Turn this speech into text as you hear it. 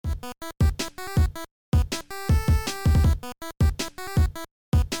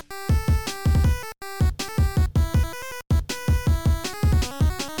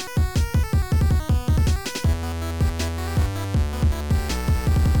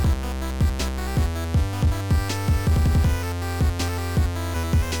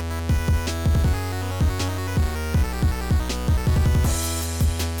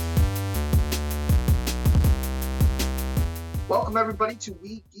everybody, to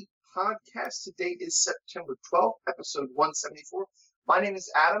We Geek Podcast. Today is September 12th, episode 174. My name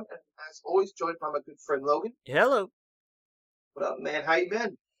is Adam, and as always, joined by my good friend Logan. Hello. What up, man? How you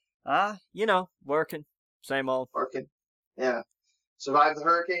been? Working. Same old. Working. Yeah. Survived the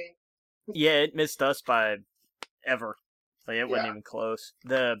hurricane? Yeah, it missed us by ever. Like, it wasn't even close.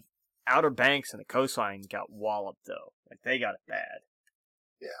 The Outer Banks and the coastline got walloped, though. Like, they got it bad.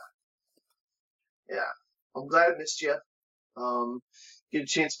 Yeah. I'm glad I missed you. Get a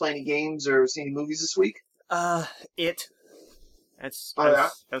chance to play any games or see any movies this week? That's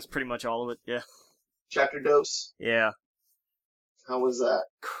pretty much all of it, yeah. Chapter Dose? Yeah. How was that?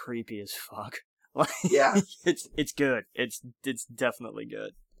 Creepy as fuck. Yeah? It's good. It's definitely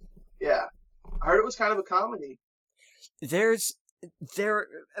good. Yeah. I heard it was kind of a comedy. One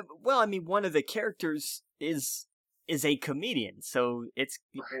of the characters is a comedian, so it's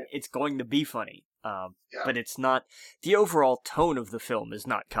going to be funny. But it's not. The overall tone of the film is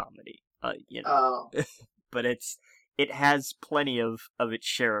not comedy. But it has plenty of its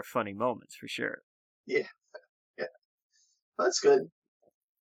share of funny moments for sure. Yeah. Well, that's good.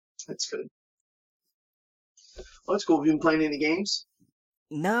 Well, that's cool. Have you been playing any games?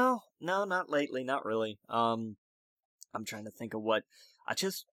 No, not lately, not really. I'm trying to think of what. I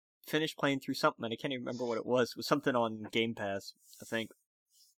just finished playing through something, and I can't even remember what it was. It was something on Game Pass, I think.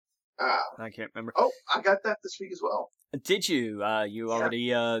 I can't remember. Oh, I got that this week as well. Did you? You already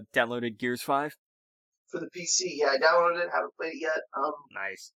downloaded Gears 5? For the PC, yeah, I downloaded it, haven't played it yet.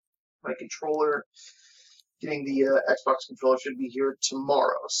 Nice. My controller, getting the Xbox controller should be here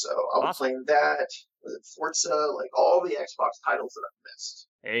tomorrow, so I'll be playing that, with Forza, like all the Xbox titles that I've missed.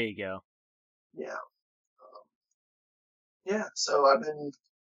 There you go. Yeah. So I've been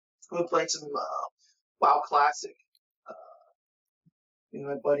playing some WoW Classic.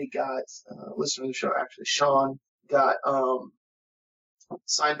 My buddy got, listener of the show, actually, Sean, got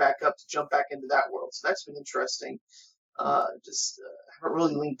signed back up to jump back into that world. So that's been interesting. Haven't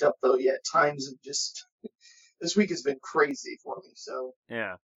really linked up, though, yet. Times have just, this week has been crazy for me, so.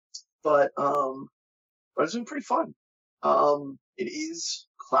 Yeah. But it's been pretty fun. It is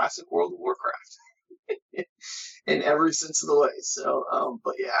classic World of Warcraft. In every sense of the way, so,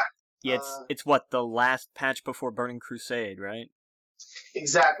 but yeah. Yeah, it's what, the last patch before Burning Crusade, right?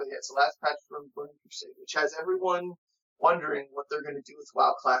 Exactly, yeah. It's the last patch from Burning Crusade, which has everyone wondering what they're going to do with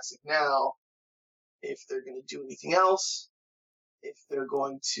WoW Classic now, if they're going to do anything else, if they're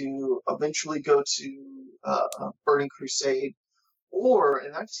going to eventually go to Burning Crusade,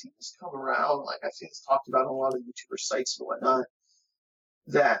 and I've seen this come around, like I've seen this talked about on a lot of YouTuber sites and whatnot,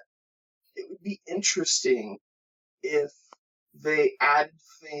 that it would be interesting if they added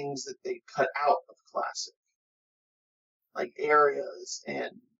things that they cut out of Classic, like areas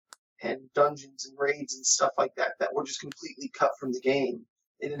and dungeons and raids and stuff like that were just completely cut from the game.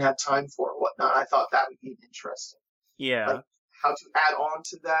 They didn't have time for or whatnot. I thought that would be interesting. Yeah. Like how to add on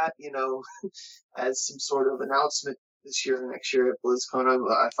to that, as some sort of announcement this year or next year at BlizzCon.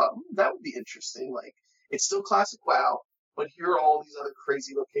 I thought that would be interesting. Like, it's still classic WoW, but here are all these other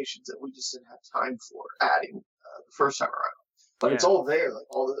crazy locations that we just didn't have time for adding the first time around. But it's all there. Like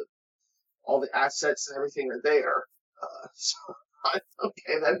all the assets and everything are there. So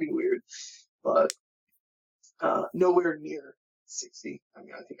okay, that'd be weird, but nowhere near 60. I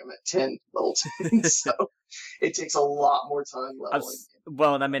mean, I think I'm at 10 level 10, so it takes a lot more time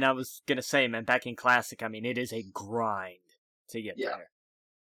leveling. I was gonna say, man, back in Classic, I mean, it is a grind to get there.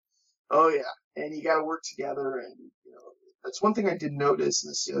 Oh yeah, and you got to work together, and that's one thing I did notice,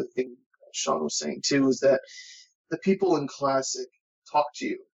 and this is the other thing Sean was saying too, is that the people in Classic talk to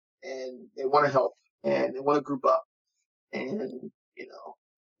you, and they want to help, and they want to group up, and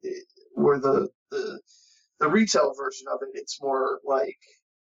where the retail version of it, it's more like,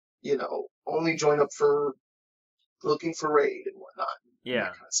 only join up for looking for raid and whatnot. Yeah. And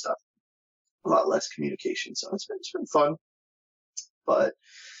that kind of stuff. A lot less communication. So it's been fun. But,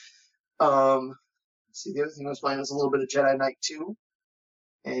 see, the other thing I was playing was a little bit of Jedi Knight 2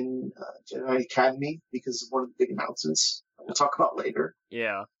 and Jedi Knight Academy because of one of the big announcements we'll talk about later.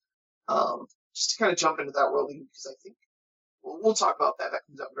 Yeah. Just to kind of jump into that world because I think we'll talk about that. That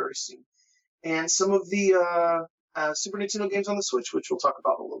comes out very soon. And some of the Super Nintendo games on the Switch, which we'll talk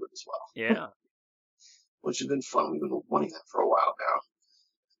about in a little bit as well. Yeah. Which has been fun. We've been wanting that for a while now.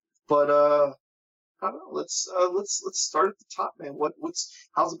 But I don't know. Let's start at the top, man.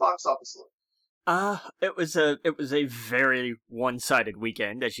 How's the box office look? It was a very one-sided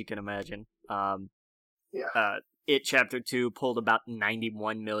weekend, as you can imagine. It Chapter 2 pulled about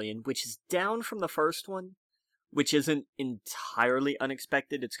 91 million, which is down from the first one, which isn't entirely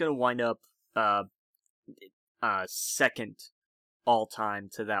unexpected. It's going to wind up second all time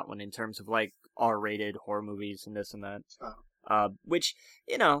to that one in terms of like R-rated horror movies and this and that. Which,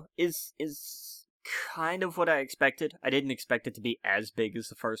 is kind of what I expected. I didn't expect it to be as big as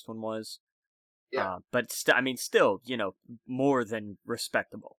the first one was. Yeah. But still, more than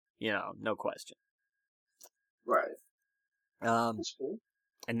respectable. No question. Right. That's cool.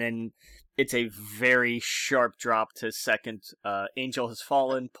 And then it's a very sharp drop to second. Angel Has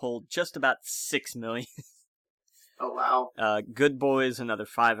Fallen pulled just about $6 million. Oh wow. Good Boys another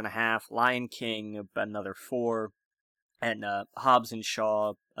 5.5. Lion King another 4, and Hobbs and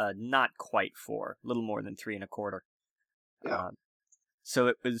Shaw not quite 4, a little more than 3.25. Yeah. So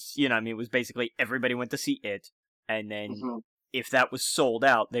it was, it was basically everybody went to see it, and then if that was sold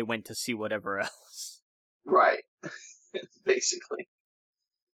out, they went to see whatever else. Right. Basically.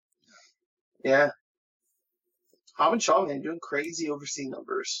 Yeah. Hobbs and Shaw, man, doing crazy overseas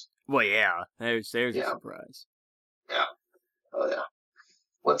numbers. Well, yeah. There's a surprise. Yeah. Oh yeah.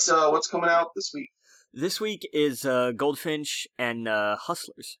 What's coming out this week? This week is Goldfinch and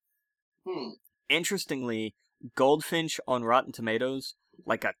Hustlers. Interestingly, Goldfinch on Rotten Tomatoes,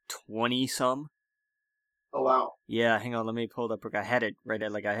 like a 20-some. Oh wow. Yeah, hang on, let me pull it up. I had it right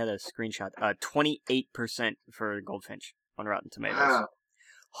at, I had a screenshot. 28% for Goldfinch on Rotten Tomatoes. Wow.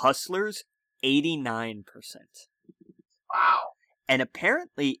 Hustlers, 89%. Wow. And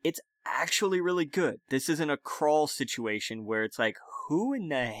apparently, it's actually really good. This isn't a crawl situation where it's like, who in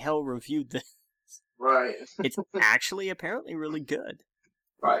the hell reviewed this? Right. It's actually apparently really good.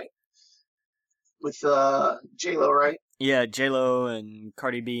 Right. With J-Lo, right? Yeah, J-Lo and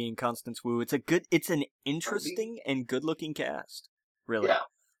Cardi B and Constance Wu. It's an interesting and good-looking cast. Really. Yeah.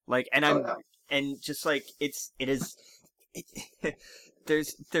 Like, and and just like,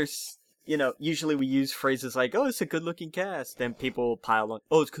 there's, usually we use phrases like, oh, it's a good-looking cast, and people pile on,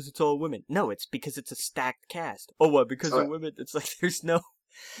 oh, it's because it's all women. No, it's because it's a stacked cast. Oh, what, because of women? It's like, there's no...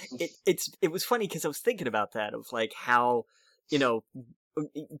 It was funny because I was thinking about that, of like how,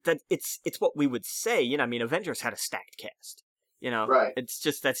 that it's what we would say, Avengers had a stacked cast, Right. that's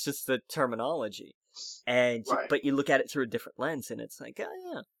just the terminology, and but you look at it through a different lens, and it's like,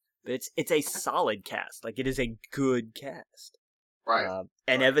 oh yeah, but it's a solid cast, like it is a good cast, right?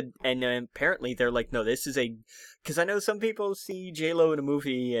 And apparently they're like, no, this is because I know some people see J-Lo in a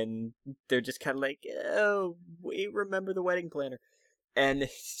movie and they're just kind of like, oh, we remember The Wedding Planner, and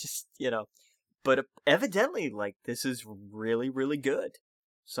it's just but evidently, like, this is really, really good.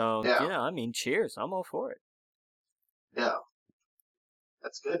 So, cheers. I'm all for it. Yeah.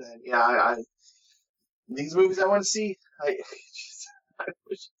 That's good, man. Yeah, I these movies I want to see, I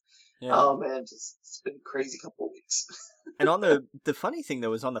wish. Yeah. Oh, man, it's been a crazy couple of weeks. And on the funny thing,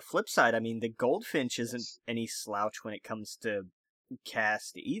 though, is on the flip side, the Goldfinch isn't any slouch when it comes to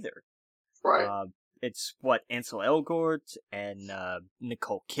cast either. Right. It's Ansel Elgort and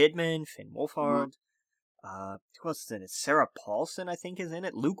Nicole Kidman, Finn Wolfhard. Who else is in it? Sarah Paulson, I think, is in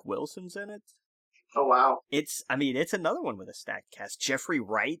it. Luke Wilson's in it. Oh wow! It's another one with a stacked cast. Jeffrey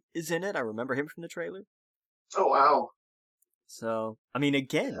Wright is in it. I remember him from the trailer. Oh wow! So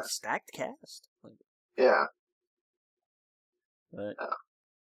again, stacked cast. Yeah. But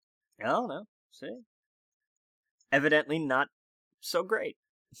I don't know. See, evidently not so great.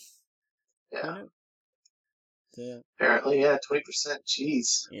 Yeah. Apparently, 20%.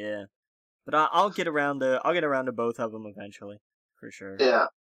 Jeez. Yeah, but I'll get around to both of them eventually, for sure. Yeah.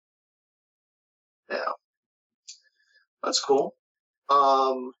 Yeah. That's cool.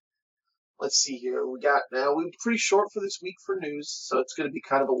 Let's see here. We're pretty short for this week for news, so it's going to be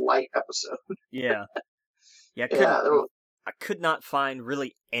kind of a light episode. Yeah. Yeah. I could not find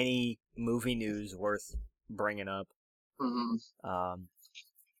really any movie news worth bringing up. Mm-hmm.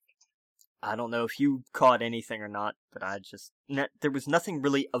 I don't know if you caught anything or not, but there was nothing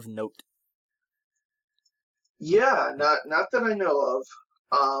really of note. Yeah, not that I know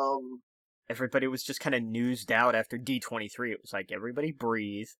of. Everybody was just kind of newsed out after D23. It was like, everybody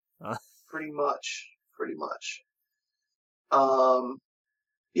breathe. Pretty much.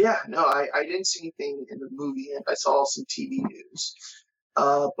 Yeah, no, I didn't see anything in the movie end. I saw some TV news.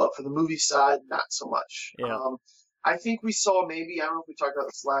 But for the movie side, not so much. Yeah. I think we saw I don't know if we talked about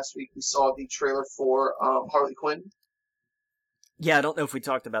this last week, we saw the trailer for Harley Quinn. Yeah, I don't know if we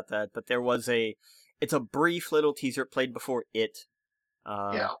talked about that, but it's a brief little teaser played before it.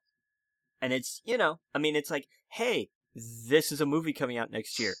 Yeah. And it's, it's like, hey, this is a movie coming out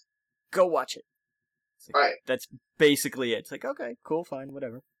next year. Go watch it. Like, right. That's basically it. It's like, okay, cool, fine,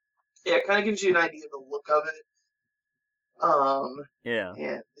 whatever. Yeah, it kind of gives you an idea of the look of it. Yeah.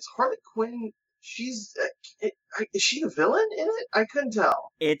 And is Harley Quinn... is she a villain in it? I couldn't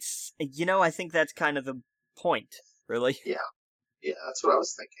tell. It's, I think that's kind of the point, really. Yeah. Yeah, that's what I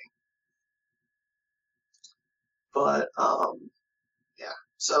was thinking. But yeah,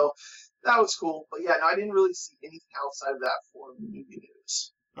 so that was cool. But yeah, no, I didn't really see anything outside of that for movie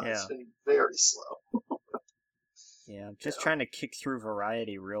news. It's been very slow. Yeah, I'm just trying to kick through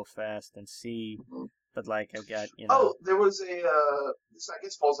Variety real fast and see. Mm-hmm. But like I've got, Oh, there was this I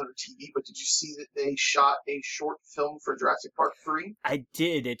guess falls under TV, but did you see that they shot a short film for Jurassic Park 3? I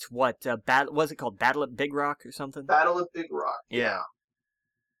did. It's what was it called? Battle at Big Rock or something? Battle at Big Rock. Yeah.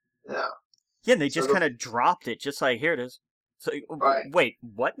 Yeah. Yeah, and they just kind of dropped it, just like here it is. So wait,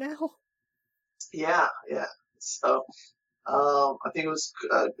 what now? Yeah, yeah. So, I think it was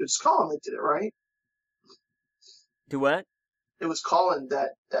Colin that did it, right? Do what? It was Colin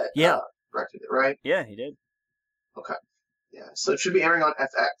that directed it, right? Yeah, he did. Okay. Yeah, so it should be airing on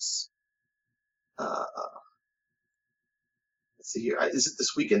FX. Let's see here. Is it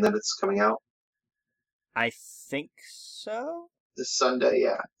this weekend that it's coming out? I think so. This Sunday,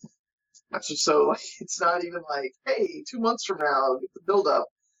 yeah. So like, it's not even like, hey, 2 months from now, get the build up.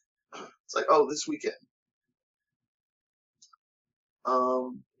 It's like, oh, this weekend.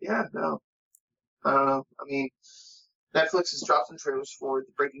 Yeah, no. I don't know. I mean, Netflix has dropped some trailers for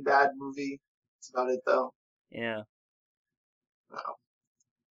the Breaking Bad movie. That's about it, though. Yeah. No.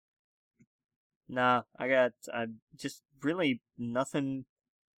 Nah, I got just really nothing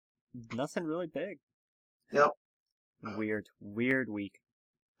really big. Yep. Weird week.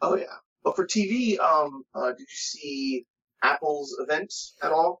 Oh yeah. But for TV, did you see Apple's event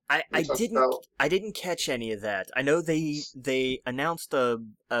at all? I didn't catch any of that. I know they announced a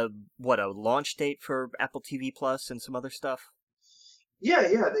launch date for Apple TV Plus and some other stuff. Yeah,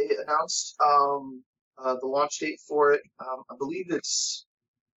 they announced the launch date for it. I believe it's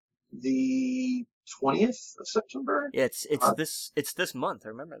the 20th of September. Yeah, it's this month. I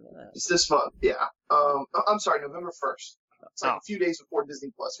remember that. It's this month. Yeah. I'm sorry, November 1st. It's like a few days before Disney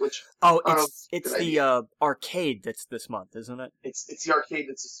Plus, which it's the arcade that's this month, isn't it? It's the arcade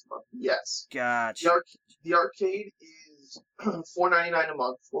that's this month. Yes. Gotcha. The arcade is $4.99 a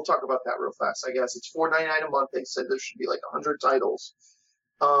month. We'll talk about that real fast. I guess it's $4.99 a month. They said there should be like 100 titles,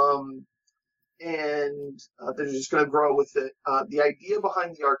 and they're just going to grow with it. The idea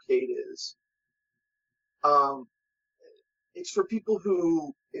behind the arcade is, it's for people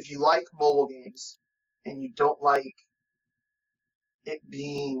who, if you like mobile games and you don't like it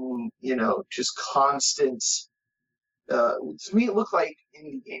being, just constant. To me, it looked like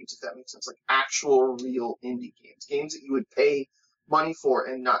indie games, if that makes sense, like actual, real indie games that you would pay money for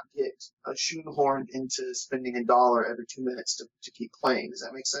and not get shoehorned into spending $1 every 2 minutes to keep playing. Does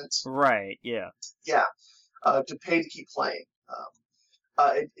that make sense? Right. Yeah. Yeah. To pay to keep playing.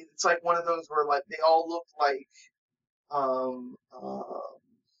 It's like one of those where like they all look like, oh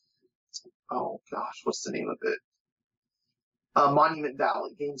gosh, what's the name of it? Monument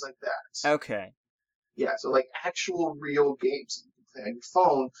Valley, games like that. Okay. Yeah, so like actual real games that you can play on your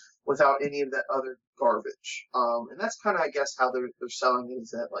phone without any of that other garbage. And that's kind of, I guess, how they're selling it,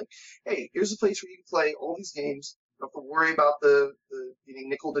 is that like, hey, here's a place where you can play all these games. You don't have to worry about the getting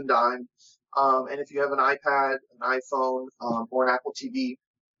nickel and dime. And if you have an iPad, an iPhone, or an Apple TV,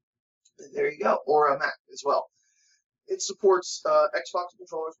 there you go, or a Mac as well. It supports Xbox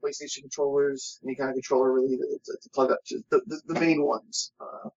controllers, PlayStation controllers, any kind of controller really to plug up to the main ones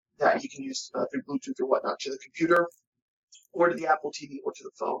that you can use through Bluetooth or whatnot to the computer or to the Apple TV or to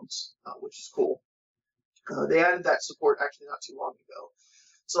the phones, which is cool. They added that support actually not too long ago.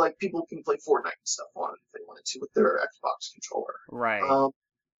 So like people can play Fortnite and stuff on it if they wanted to with their Xbox controller. Right.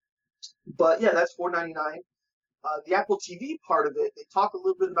 But yeah, that's $4.99. The Apple TV part of it, they talk a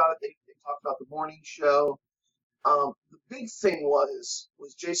little bit about it. They talk about the morning show. The big thing was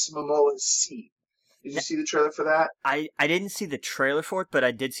Jason Momoa's C. Did you see the trailer for that? I didn't see the trailer for it, but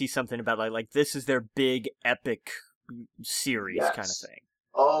I did see something about like this is their big epic series kind of thing.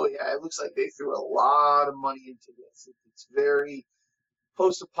 Oh yeah, it looks like they threw a lot of money into this. It's very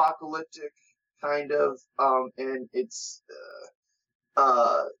post-apocalyptic kind of, and it's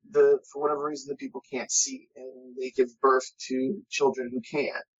for whatever reason the people can't see, and they give birth to children who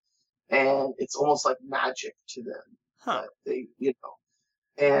can. And it's almost like magic to them. Huh. They,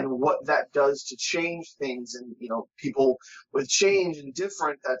 and what that does to change things, and people with change and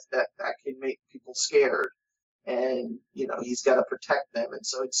different, that can make people scared, and he's got to protect them, and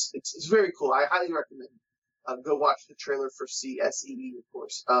so it's very cool. I highly recommend go watch the trailer for CSEE, of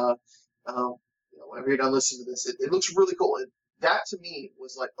course. Whenever you're done listening to this, it looks really cool. That to me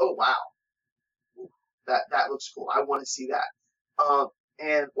was like, oh wow, that looks cool. I want to see that.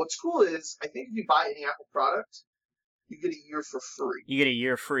 And what's cool is, I think if you buy any Apple product, you get a year for free. You get a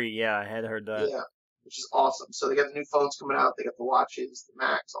year free, yeah, I had heard that. Yeah, which is awesome. So they got the new phones coming out. They got the watches, the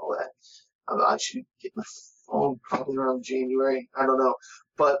Macs, all that. I should get my phone probably around January. I don't know,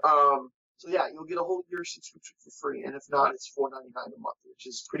 but so yeah, you'll get a whole year subscription for free, and if not, it's $4.99 a month, which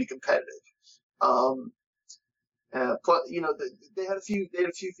is pretty competitive. But they had a few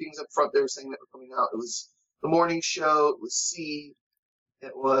things up front they were saying that were coming out. It was the morning show. It was Seed.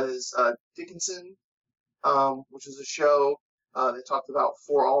 It was Dickinson, which was a show that talked about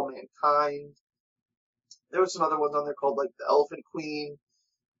For All Mankind. There were some other ones on there called like the Elephant Queen.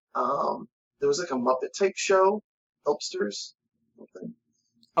 There was like a Muppet type show, Helpsters. Something.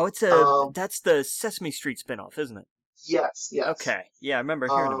 Oh, that's the Sesame Street spinoff, isn't it? Yes. Okay, yeah, I remember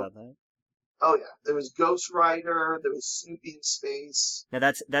hearing about that. Oh yeah, there was Ghost Rider. There was Snoopy in Space. Now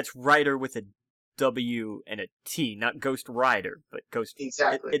that's Rider with a W and a T, not Ghost Rider, but Ghost.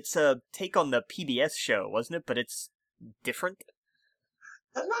 Exactly. It's a take on the PBS show, wasn't it? But it's different.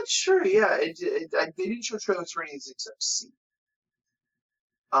 I'm not sure. Yeah, they didn't show trailers for any of these except C.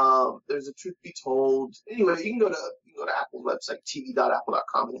 There's a Truth Be Told. Anyway, you can go to Apple's website,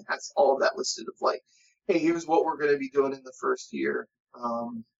 tv.apple.com, and it has all of that listed of like, hey, here's what we're going to be doing in the first year.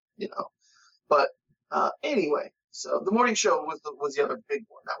 But anyway, so the morning show was the other big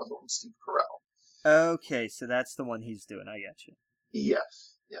one. That was the one with Steve Carell. Okay, so that's the one he's doing. I got you.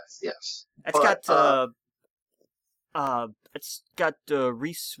 Yes. It's got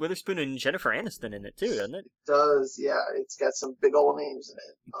Reese Witherspoon and Jennifer Aniston in it too, doesn't it? It does, yeah. It's got some big old names in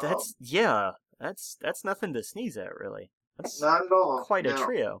it. That's nothing to sneeze at, really. That's not at all. Quite a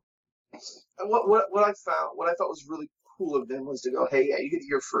trio. And what I thought was really cool of them was to go, hey, yeah, you get a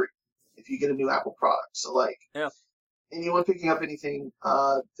year free if you get a new Apple product. So like, yeah. Anyone picking up anything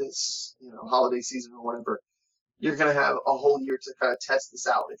this holiday season or whatever, you're gonna have a whole year to kind of test this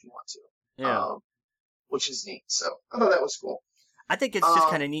out if you want to. Yeah. Which is neat. So I thought that was cool. I think it's just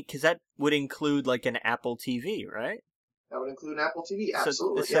kind of neat because that would include like an Apple TV, right? That would include an Apple TV,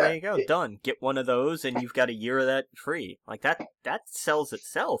 absolutely. So there you go, done. Get one of those, and you've got a year of that free. Like that sells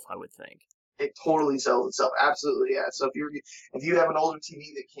itself, I would think. It totally sells itself, absolutely, yeah. So if you have an older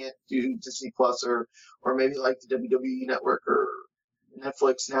TV that can't do Disney Plus or maybe like the WWE Network or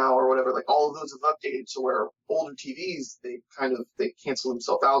Netflix now or whatever, like all of those have updated to where older TVs they cancel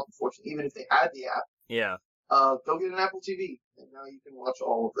themselves out, unfortunately, even if they had the app. Yeah. Go get an Apple TV, and now you can watch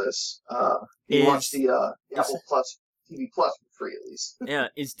all of this. You can watch the Apple Plus TV Plus for free at least. Yeah,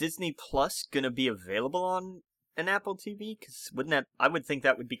 is Disney Plus gonna be available on an Apple TV? Because I would think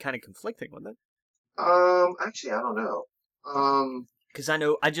that would be kind of conflicting, wouldn't it? Actually, I don't know. Because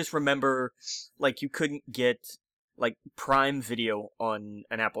I just remember, like, you couldn't get like Prime Video on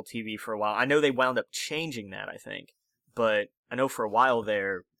an Apple TV for a while. I know they wound up changing that, I think, but I know for a while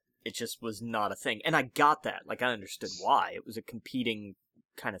there, it just was not a thing. And I got that. Like, I understood why. It was a competing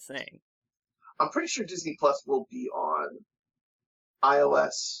kind of thing. I'm pretty sure Disney Plus will be on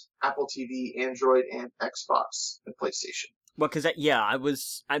iOS, Apple TV, Android, and Xbox and PlayStation. Well, because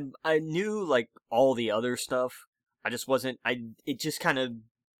I knew like all the other stuff. I just wasn't. It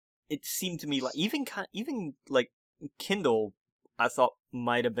seemed to me like even like Kindle, I thought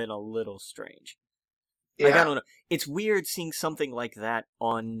might have been a little strange. Yeah. Like, I don't know. It's weird seeing something like that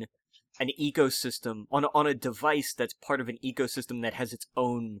on an ecosystem, on a device that's part of an ecosystem that has its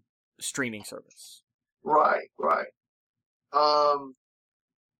own streaming service. Right. I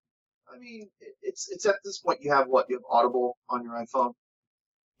mean, it's at this point you have Audible on your iPhone.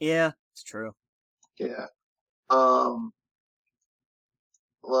 Yeah, it's true. Yeah. Well,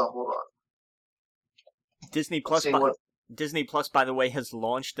 hold on. Disney Plus, by the way, has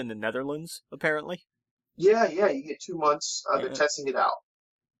launched in the Netherlands, apparently. Yeah, you get 2 months. They're testing it out.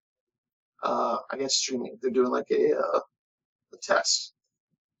 I guess streaming. They're doing like a test,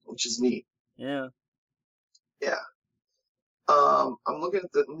 which is neat. Yeah. Yeah. I'm looking at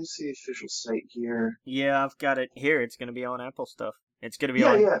let me see the official site here. Yeah, I've got it here. It's going to be on Apple stuff. It's going to be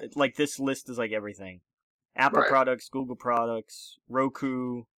on, like, this list is like everything. Apple products, Google products,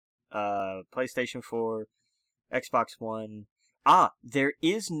 Roku, PlayStation 4, Xbox One. There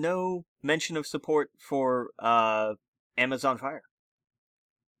is no mention of support for Amazon Fire.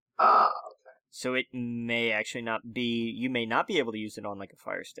 Okay. So it may actually not be, you may not be able to use it on like a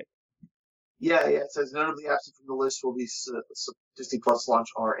Fire Stick. Yeah, it says notably absent from the list will be Disney Plus launch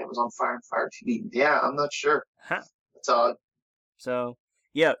or Amazon Fire and Fire TV. Yeah, I'm not sure. Huh. That's odd. So,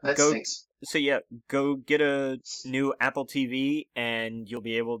 yeah, that stinks. So yeah, go get a new Apple TV and you'll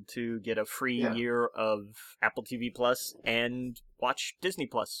be able to get a free year of Apple TV Plus and watch Disney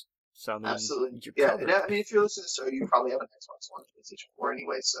Plus. So I mean, absolutely. Yeah, and I mean, if you're listening to this, so you probably have an Xbox One, PlayStation 4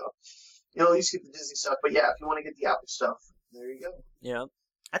 anyway, so you'll at least get the Disney stuff. But yeah, if you want to get the Apple stuff, there you go. Yeah.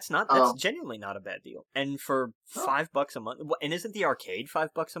 That's genuinely not a bad deal. And for No. $5 a month, and isn't the arcade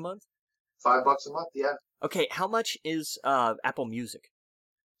 $5 a month? $5 a month, yeah. Okay, how much is Apple Music?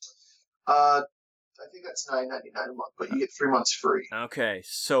 I think that's $9.99 a month, but you get 3 months free. Okay,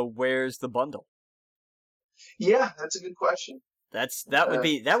 so where's the bundle? Yeah, that's a good question.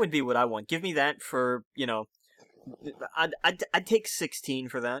 That would be what I want. Give me that for, I'd take 16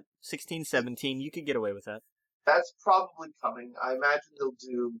 for that. 16, 17, you could get away with that. That's probably coming. I imagine they'll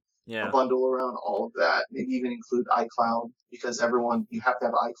do Yeah. a bundle around all of that. Maybe even include iCloud, because you have to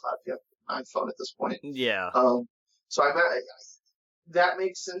have iCloud if you have an iPhone at this point. Yeah. So that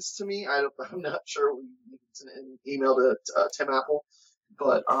makes sense to me. I'm not sure we need an email to Tim Apple,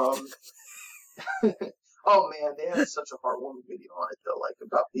 but oh man, they had such a heartwarming video on it though, like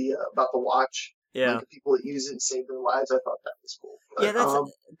about the watch. Yeah. Like the people that use it and save their lives. I thought that was cool. But, yeah,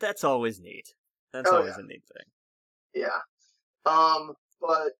 that's always neat. That's always a neat thing. Yeah.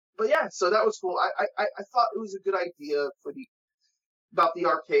 But yeah, so that was cool. I thought it was a good idea about the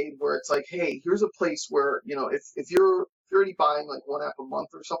arcade, where it's like, hey, here's a place where, if you're already buying like one app a month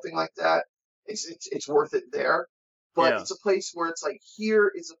or something like that, it's worth it there. But it's a place where it's like, here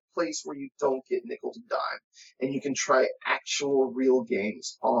is a place where you don't get nickel and dime, and you can try actual real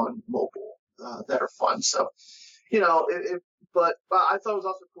games on mobile that are fun. So, but I thought it was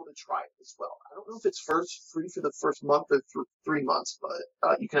also cool to try it as well. I don't know if it's free for the first month or 3 months, but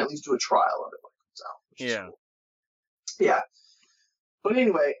you can at least do a trial of it when it comes out. Which is cool. Yeah. But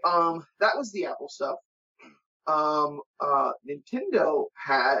anyway, that was the Apple stuff. Nintendo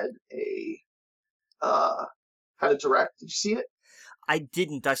had a direct. Did you see it? I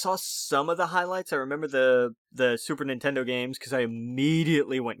didn't. I saw some of the highlights. I remember the Super Nintendo games because I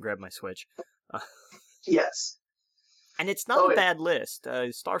immediately went and grabbed my Switch. Yes. And it's not a bad list.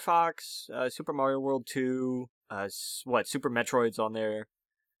 Star Fox, Super Mario World 2, Super Metroid's on there.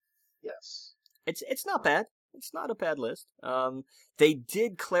 Yes. It's not bad. It's not a bad list. They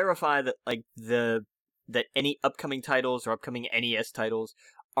did clarify that that any upcoming titles or upcoming NES titles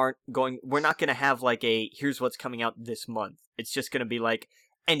we're not going to have like here's what's coming out this month. It's just going to be like,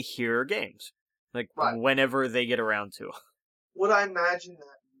 and here are games. Whenever they get around to. What I imagine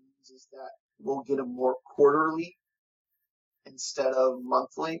that means is that we'll get them more quarterly instead of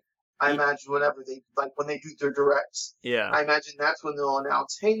monthly. I imagine whenever when they do their directs. Yeah. I imagine that's when they'll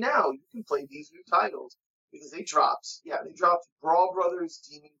announce, hey, now you can play these new titles. Because they dropped Brawl Brothers,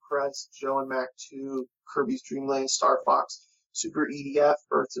 Demon Crest, Joe and Mac 2, Kirby's Dream Land, Star Fox, Super EDF,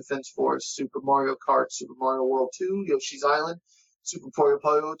 Earth Defense Force, Super Mario Kart, Super Mario World 2, Yoshi's Island, Super Puyo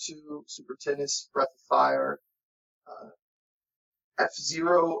Puyo 2, Super Tennis, Breath of Fire,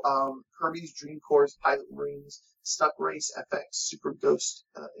 F-Zero, Kirby's Dream Course, Pilot Marines, Stuck Race, FX, Super Ghost,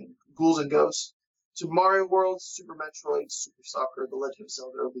 Ghouls and Ghosts, Super Mario World, Super Metroid, Super Soccer, The Legend of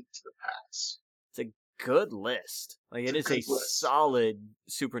Zelda: Link to the Past. It's a good list. It is a solid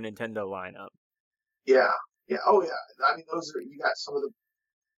Super Nintendo lineup. Yeah. Oh yeah. I mean, you got some of the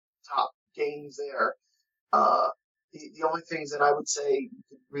top games there. The only things that I would say you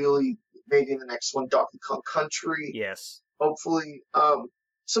could really, maybe in the next one, Donkey Kong Country. Yes. Hopefully.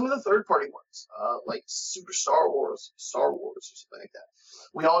 Some of the third-party ones, like Super Star Wars or something like that.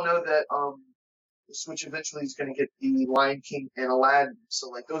 We all know that the Switch eventually is going to get the Lion King and Aladdin,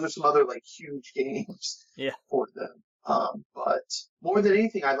 so those are some other huge games for them. But more than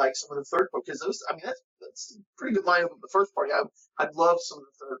anything, I like some of the third party, because that's a pretty good lineup of the first party. I'd love some of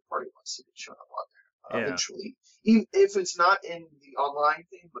the third party ones to get shown up on there eventually, even if it's not in the online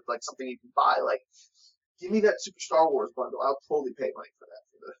thing, but something you can buy. Give me that Super Star Wars bundle. I'll totally pay money for that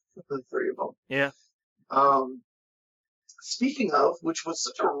for the three of them. Yeah. Speaking of, which was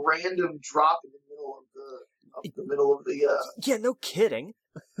such a random drop in the middle of the yeah, no kidding.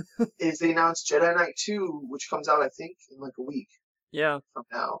 is they announced Jedi Knight 2, which comes out I think in a week. Yeah. From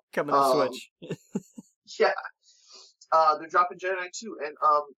now. Coming to Switch. Yeah. They're dropping Jedi Knight 2 and in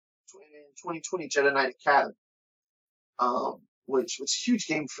 2020 Jedi Knight Academy. Which was a huge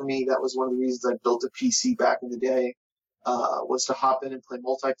game for me. That was one of the reasons I built a PC back in the day. Was to hop in and play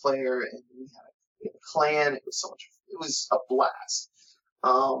multiplayer, and we had a clan. It was a blast.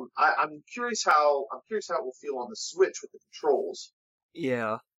 I'm curious how it will feel on the Switch with the controls.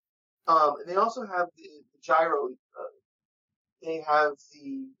 Yeah. And they also have the gyro. They have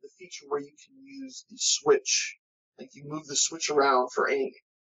the feature where you can use the Switch, you move the Switch around for aiming,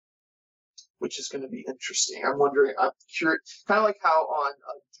 which is going to be interesting. I'm curious, kind of like how on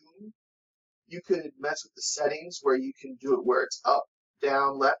Doom, you could mess with the settings where you can do it where it's up,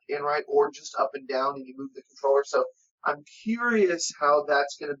 down, left, and right, or just up and down, and you move the controller. So I'm curious how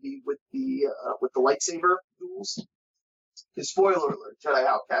that's going to be with the lightsaber duels. Because spoiler alert, Jedi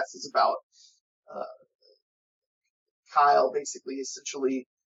Outcast is about Kyle basically, essentially,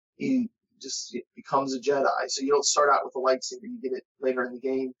 he just becomes a Jedi. So you don't start out with a lightsaber, you get it later in the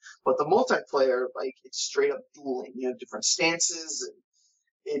game. But the multiplayer, like, it's straight up dueling. You have different stances, and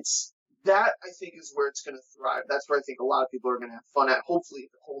it's that I think is where it's going to thrive. That's where I think a lot of people are going to have fun at. Hopefully,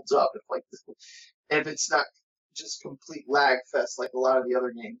 if it holds up, if it's not just complete lag fest like a lot of the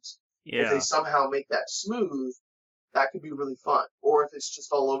other games. Yeah. If they somehow make that smooth, that could be really fun. Or if it's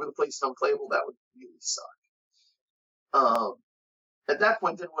just all over the place and unplayable, that would really suck. At that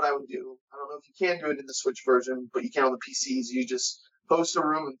point, then what I would do, I don't know if you can do it in the Switch version, but you can on the PCs. You just post a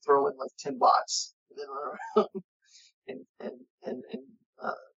room and throw in like 10 bots, and then run around and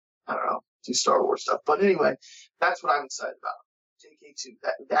I don't know, do Star Wars stuff. But anyway, that's what I'm excited about. JK2.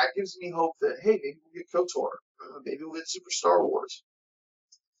 That gives me hope that, hey, maybe we'll get KOTOR. Maybe we'll get Super Star Wars.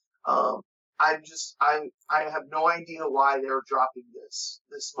 I have no idea why they're dropping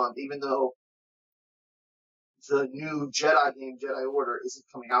this month, even though the new Jedi game, Jedi Order, isn't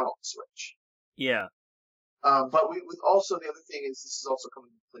coming out on the Switch. Yeah. But with also the other thing is this is also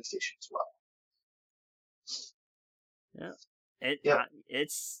coming to PlayStation as well. Yeah.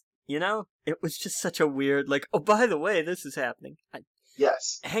 It's, it was just such a weird, like, oh, by the way, this is happening.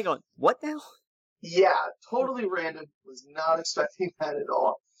 Yes. Hang on, what now? Yeah, totally random. Was not expecting that at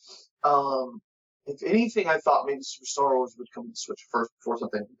all. If anything, I thought maybe Super Star Wars would come to Switch first before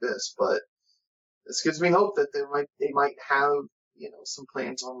something like this, but this gives me hope that they might have some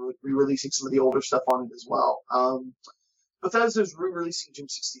plans on re-releasing some of the older stuff on it as well. Bethesda's re-releasing Doom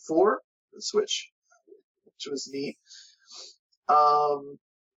 64 for the Switch, which was neat.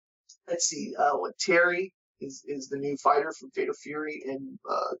 Let's see, Terry is the new fighter from Fatal Fury in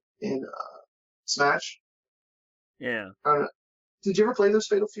Smash. Yeah. Did you ever play those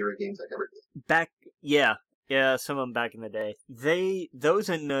Fatal Fury games? I never did. Yeah, some of them back in the day. Those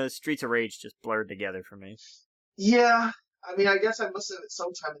and Streets of Rage just blurred together for me. Yeah, I mean, I guess I must have at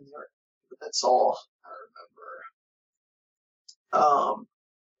some time in there, but that's all I remember.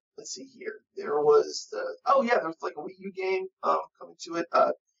 Let's see here. There was there was like a Wii U game coming to it.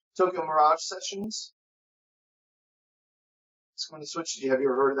 Tokyo Mirage Sessions. It's going to Switch. Have you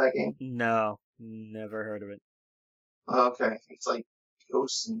ever heard of that game? No, never heard of it. Okay, it's like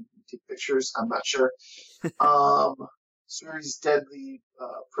ghosts and take pictures. I'm not sure. Series Deadly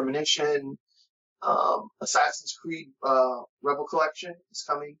Premonition. Assassin's Creed Rebel Collection is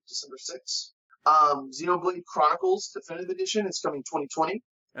coming December 6th. Xenoblade Chronicles Definitive Edition is coming 2020.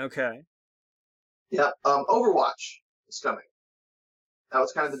 Okay. Yeah. Overwatch is coming. That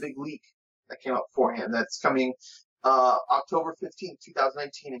was kind of the big leak that came out beforehand. That's coming October 15th,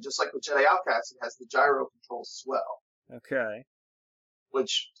 2019. And just like with Jedi Outcast, it has the gyro controls as well. Okay.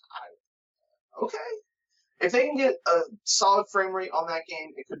 Okay. If they can get a solid frame rate on that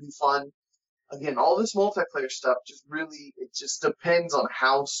game, it could be fun. Again, all this multiplayer stuff it just depends on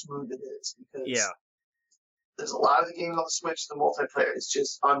how smooth it is. Because there's a lot of the games on the Switch, the multiplayer is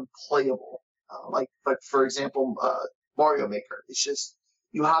just unplayable. Like for example, Mario Maker. It's just,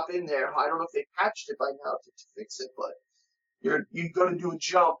 you hop in there. I don't know if they patched it by now to fix it, but you go to do a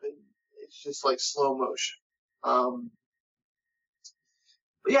jump and it's just like slow motion.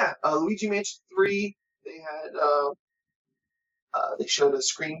 But yeah, Luigi Mansion 3, they showed a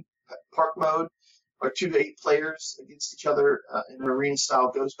screen park mode, or 2 to 8 players against each other in an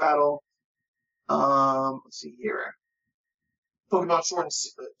arena-style ghost battle. Let's see here. Pokemon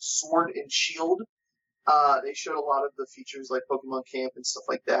Sword and Shield. They showed a lot of the features like Pokemon Camp and stuff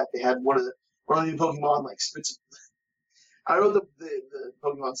like that. They had one of the new Pokemon like spits. I don't know what the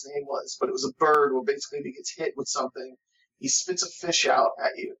Pokemon's name was, but it was a bird where basically if he gets hit with something, he spits a fish out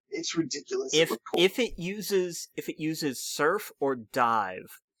at you. It's ridiculous. If it uses Surf or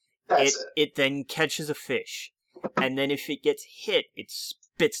Dive, it then catches a fish, and then if it gets hit, it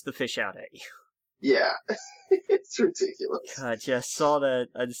spits the fish out at you. Yeah, it's ridiculous. God, yeah, I saw that.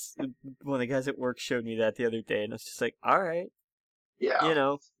 One of the guys at work showed me that the other day, and I was just like, all right.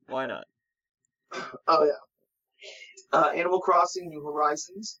 Yeah. Why not? Oh, yeah. Animal Crossing New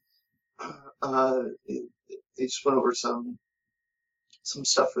Horizons. They just went over some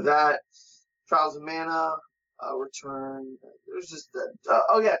stuff for that. Trials of Mana, Return. There's just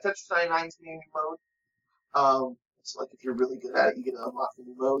Tetris 99's new mode. It's like if you're really good at it, you get to unlock the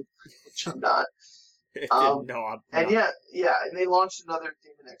new mode, which I'm not. I'm not. And and they launched another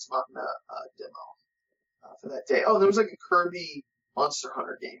Daemon X Machina demo for that day. Oh, there was like a Kirby Monster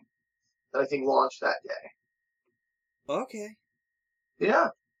Hunter game that I think launched that day. Okay. Yeah,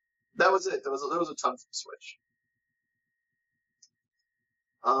 that was it. There was a ton for the Switch.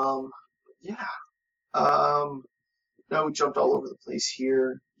 No, we jumped all over the place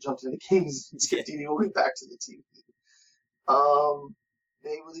here. Jumped into games and skipped even way back to the TV.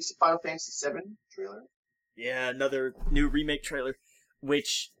 They released a Final Fantasy VII trailer. Yeah, another new remake trailer,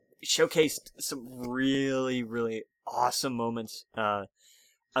 which showcased some really, really awesome moments. I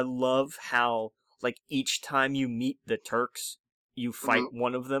love how, like, each time you meet the Turks, you fight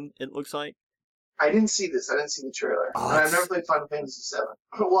one of them, it looks like. I didn't see this. I didn't see the trailer. Oh, I've never played Final Fantasy VII.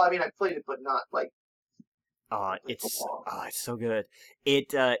 Well, I mean, I played it, but not, like... It's so good.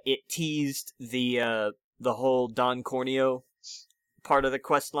 It teased the whole Don Corneo part of the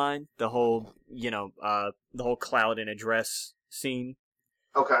quest line, the whole Cloud in a dress scene.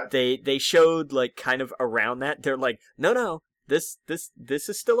 Okay. They showed like kind of around that. They're like, no, this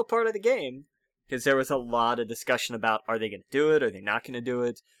is still a part of the game, because there was a lot of discussion about, are they going to do it, are they not going to do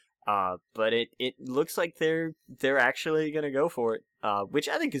it? But it looks like they're actually going to go for it, which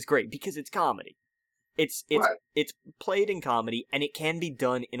I think is great because it's comedy. It's played in comedy, and it can be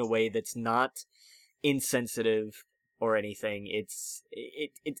done in a way that's not insensitive or anything. It's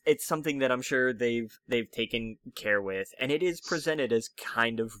something that I'm sure they've taken care with, and it is presented as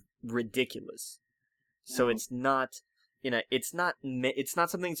kind of ridiculous. So it's not, it's not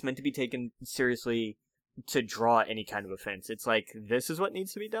something that's meant to be taken seriously to draw any kind of offense. It's like, this is what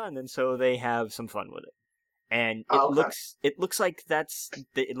needs to be done, and so they have some fun with it. And it looks like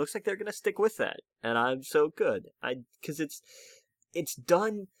they're gonna stick with that, and I'm so good. Because it's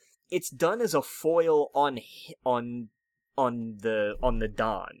done as a foil on the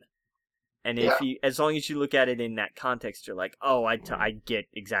Don, and as long as you look at it in that context, you're like, oh, I get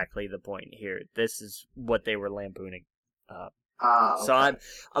exactly the point here. This is what they were lampooning. So I'm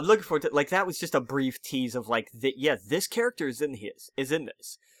looking forward to, like, that was just a brief tease of like, this character is in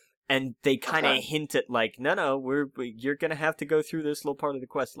this. And they kind of hint at, like, no, you're gonna have to go through this little part of the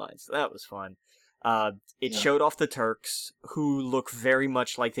quest line. So that was fun. It showed off the Turks, who look very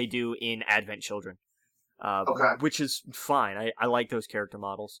much like they do in Advent Children. Which is fine. I like those character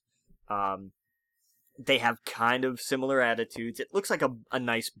models. They have kind of similar attitudes. It looks like a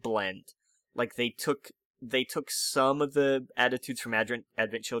nice blend. Like, they took some of the attitudes from Advent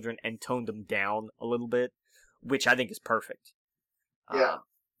Children and toned them down a little bit, which I think is perfect.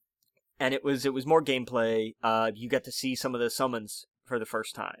 And it was more gameplay. You got to see some of the summons for the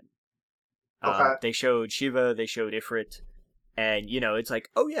first time. They showed Shiva, they showed Ifrit, and it's like,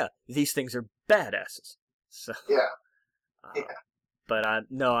 oh yeah, these things are badasses. So But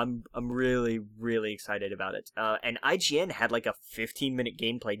I'm really, really excited about it. And IGN had like a 15-minute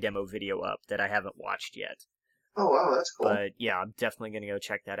gameplay demo video up that I haven't watched yet. Oh wow, that's cool. But yeah, I'm definitely gonna go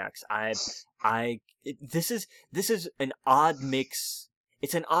check that out. This is an odd mix.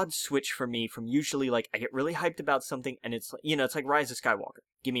 It's an odd switch for me from usually, like, I get really hyped about something and it's, it's like Rise of Skywalker.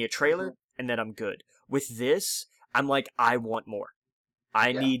 Give me a trailer and then I'm good. With this, I'm like, I want more.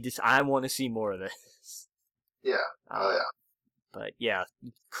 I need this. I want to see more of this. Yeah. Oh yeah. But yeah,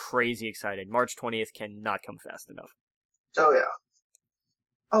 crazy excited. March 20th cannot come fast enough. Oh yeah.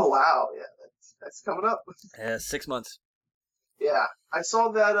 Oh wow, yeah, that's coming up. 6 months. Yeah, I saw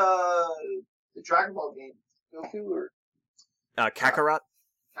that the Dragon Ball game, Goku or Kakarot.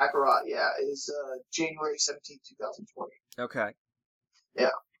 Kakarot, yeah, is January 17th, 2020. Okay. Yeah.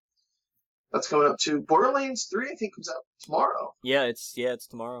 That's coming up too. Borderlands 3, I think, comes out tomorrow. Yeah, it's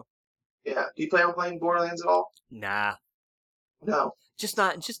tomorrow. Yeah. Do you plan on playing Borderlands at all? Nah. No. Just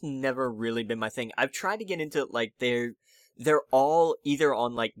never really been my thing. I've tried to get into, like, they're all either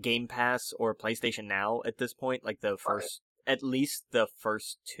on, like, Game Pass or PlayStation Now at this point, like the first, at least the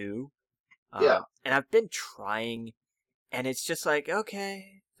first two. Yeah. And I've been trying, and it's just like,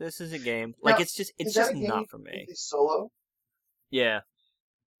 okay, this is a game. Like, now, it's just not for me. Is solo? Yeah.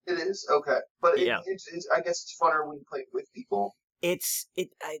 It is? Okay. But it's, I guess it's funner when you play it with people. That's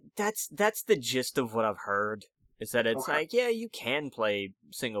the gist of what I've heard. Is that it's like, yeah, you can play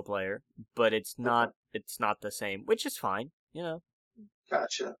single player, but it's not the same, which is fine,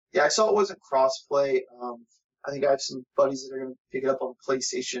 Gotcha. Yeah, I saw it wasn't cross-play. I think I have some buddies that are going to pick it up on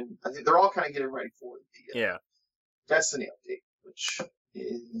PlayStation. I think they're all kind of getting ready for the Destiny update, which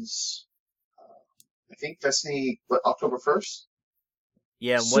is, I think Destiny, October 1st?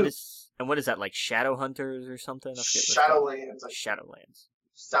 Yeah, and what is that, like Shadowhunters or something? Shadowlands. Shadowlands.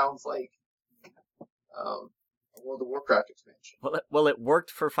 Sounds like a World of Warcraft expansion. Well, it worked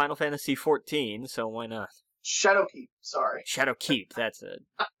for Final Fantasy XIV, so why not? Shadowkeep, sorry. Shadowkeep, that's it.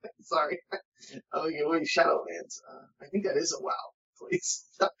 Sorry. Oh, wait, Shadowlands. I think that is a WoW place.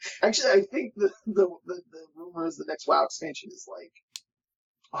 Actually, I think the rumor is the next WoW expansion is like,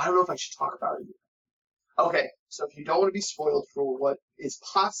 I don't know if I should talk about it yet. Okay, so if you don't want to be spoiled for what is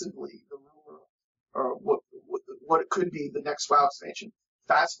possibly the rumor, or what what it could be the next WoW expansion.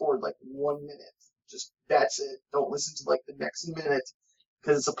 Fast forward like 1 minute. Just that's it. Don't listen to like the next minute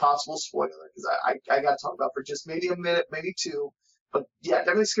because it's a possible spoiler. Because I got to talk about for just maybe a minute, maybe two. But yeah,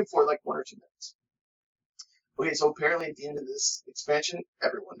 definitely skip forward like 1 or 2 minutes. Okay, so apparently at the end of this expansion,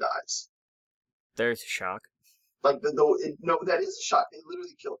 everyone dies. There's a shock. Like no, that is a shock. They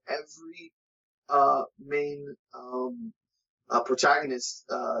literally killed every main protagonist,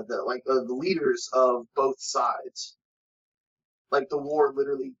 the leaders of both sides. Like the war,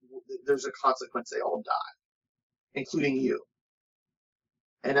 literally, there's a consequence. They all die, including you,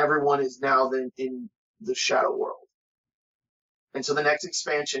 and everyone is now then in the Shadow World. And so the next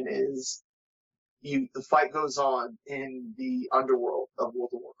expansion is the fight goes on in the underworld of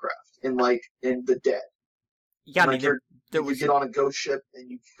World of Warcraft, in the dead. Yeah, I mean, you get on a ghost ship and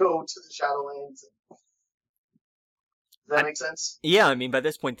you go to the Shadowlands. Does that make sense? Yeah, I mean, by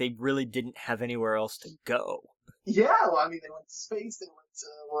this point, they really didn't have anywhere else to go. Yeah, well, I mean, they went to space, they went to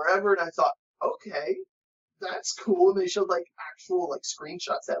wherever, and I thought, okay, that's cool. And they showed like actual like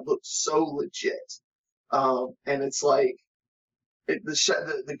screenshots that looked so legit. And it's like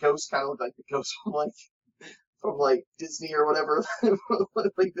the ghost kind of looked like the ghost from Disney or whatever,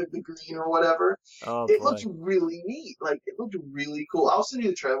 like the green or whatever. Oh, it boy. Looked really neat. Like it looked really cool. I'll send you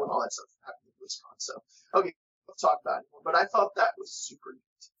the trailer when all that stuff happened at BlizzCon. So okay, let's talk about it more. But I thought that was super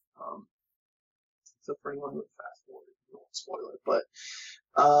neat. So for anyone who would fast forward, I won't spoil it, but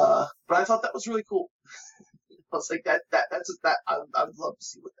I thought that was really cool. I was like that's I would love to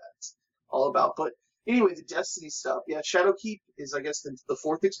see what that's all about. But anyway, the Destiny stuff, yeah, Shadowkeep is I guess the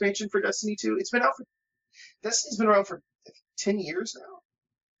fourth expansion for Destiny 2. Destiny's been around for 10 years now.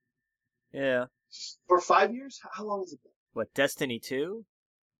 Yeah. Or 5 years? How long has it been? What, Destiny 2?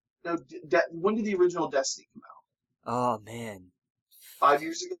 No, when did the original Destiny come out? Oh, man. 5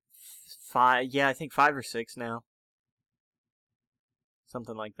 years ago? Yeah, I think 5 or 6 now.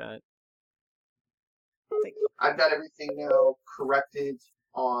 Something like that. I've got everything now corrected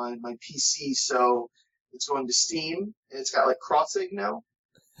on my PC, so it's going to Steam, and it's got like crossing now.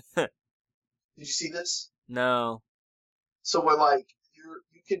 Did you see this? No. So we're like,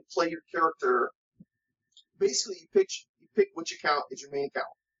 you can play your character. Basically, you pick which account is your main account.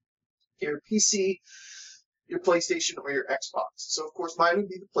 Your PC, your PlayStation, or your Xbox. So of course, mine would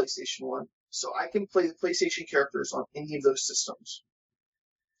be the PlayStation one. So I can play the PlayStation characters on any of those systems,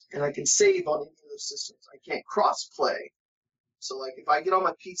 and I can save on any of those systems. I can't cross-play. So like, if I get on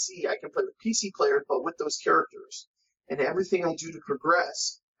my PC, I can play the PC player, but with those characters. And everything I do to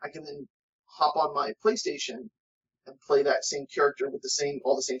progress, I can then hop on my PlayStation and play that same character with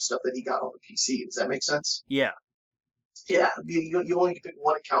all the same stuff that he got on the PC. Does that make sense? Yeah. Yeah, you only pick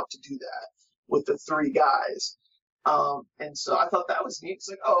one account to do that with the 3 guys. And so I thought that was neat. It's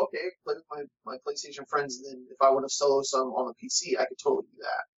like, oh, okay, I can play with my PlayStation friends, and then if I want to solo some on the PC, I could totally do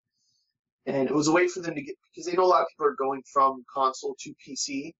that. And it was a way for them to get, because they know a lot of people are going from console to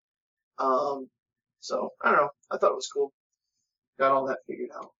PC. So I don't know. I thought it was cool. Got all that figured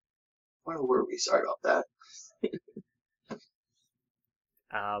out. Where were we? Sorry about that.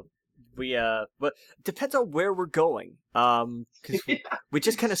 But depends on where we're going. Because we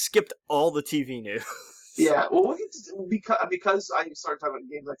just kind of skipped all the TV news. Yeah, well, we'll get to, because I started talking about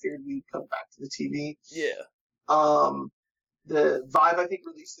games, I figured we'd come back to the TV. Yeah. The Vive, I think,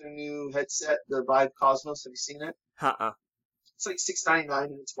 released their new headset, the Vive Cosmos. Have you seen it? It's like $6.99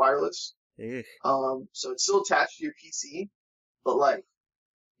 and it's wireless. Eugh. So it's still attached to your PC, but like,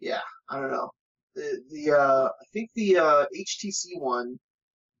 yeah, I don't know. I think the HTC one.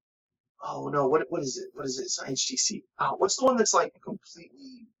 Oh no, what is it? What is it? It's not HTC. What's the one that's like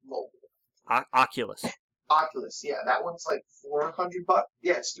completely mobile? Oculus. Oculus, yeah, that one's like $400.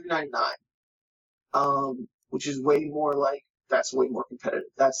 Yeah, it's $399. Which is way more like, that's way more competitive.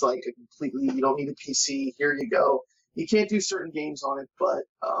 That's like a completely, you don't need a PC. Here you go. You can't do certain games on it, but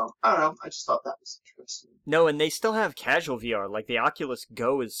I don't know. I just thought that was interesting. No, and they still have casual VR. Like the Oculus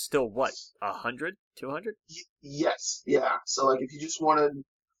Go is still what, 100, 200? Yes, yeah. So like, if you just want to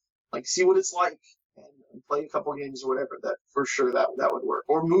like see what it's like and play a couple games or whatever, that for sure that would work.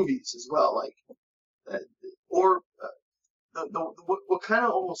 Or movies as well, like that. Or what kind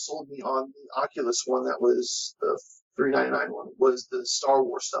of almost sold me on the Oculus one, that was the $399 one, was the Star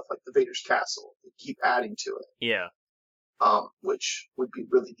Wars stuff, like the Vader's Castle. They keep adding to it. Yeah. Which would be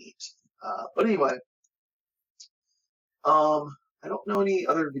really neat. But anyway, I don't know any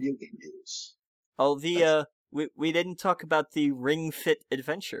other video game news. Oh, we didn't talk about the Ring Fit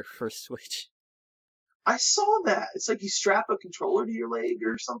Adventure for Switch. I saw that. It's like you strap a controller to your leg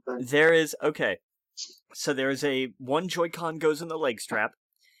or something. Okay. So there's one Joy-Con goes in the leg strap,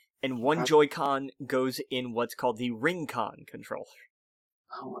 and one Joy-Con goes in what's called the Ring-Con controller.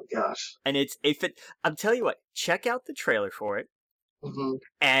 Oh my gosh. And it's a fit. I'm telling you what, check out the trailer for it. Mm-hmm.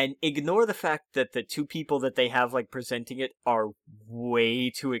 And ignore the fact that the two people that they have like presenting it are way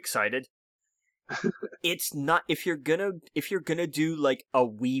too excited. It's not, if you're gonna do like a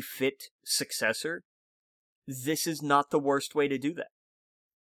Wii Fit successor, this is not the worst way to do that.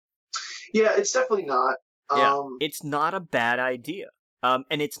 Yeah, it's definitely not. Yeah, it's not a bad idea. And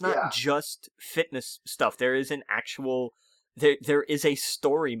it's not just fitness stuff. There is an actual there is a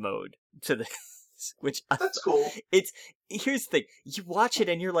story mode to this, which that's cool. Here's the thing: you watch it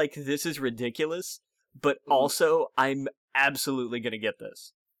and you're like, "This is ridiculous," but also I'm absolutely gonna get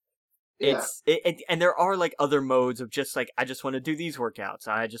this. Yeah. And there are like other modes of just like, I just want to do these workouts.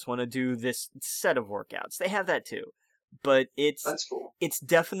 I just want to do this set of workouts. They have that too. But that's cool. It's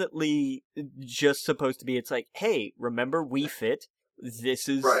definitely just supposed to be, it's like, hey, remember Wii Fit? This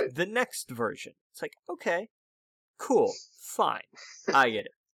is the next version. It's like, okay, cool, fine, I get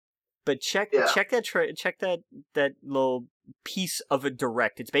it. But check that little piece of a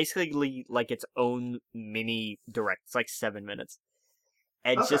direct. It's basically like its own mini direct. It's like 7 minutes.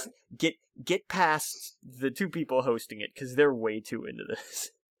 And just get past the two people hosting it, because they're way too into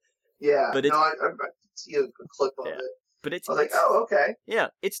this. Yeah, but I see a clip of it. But I was like, oh, okay. Yeah,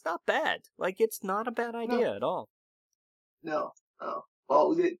 it's not bad. Like, it's not a bad idea at all. No.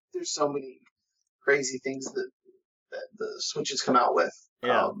 Well, there's so many crazy things that the Switches come out with.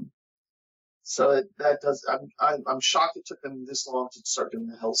 Yeah. So that does. I'm shocked it took them this long to start doing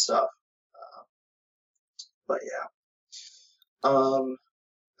the hell stuff. But yeah.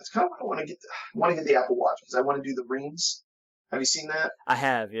 That's kind of what I want to get. I want to get the Apple Watch because I want to do the rings. Have you seen that? I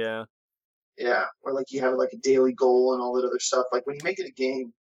have, yeah. Yeah, where like you have like a daily goal and all that other stuff. Like when you make it a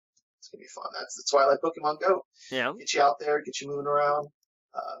game, it's gonna be fun. That's why I like Pokemon Go. Yeah. Get you out there, get you moving around,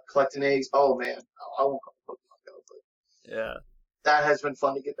 collecting eggs. Oh man, I won't call it Pokemon Go, but yeah, that has been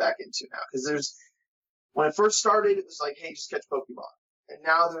fun to get back into now because when it first started, it was like, hey, just catch Pokemon, and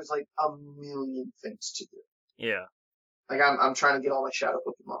now there's like a million things to do. Yeah. Like I'm trying to get all my Shadow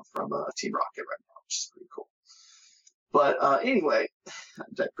Pokemon from Team Rocket right now, which is pretty cool. But anyway, I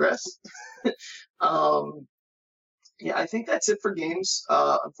digress. Yeah, I think that's it for games.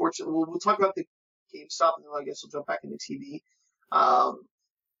 Unfortunately, we'll talk about the GameStop, and then I guess we'll jump back into TV. I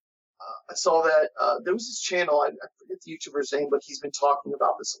saw that there was this channel. I forget the YouTuber's name, but he's been talking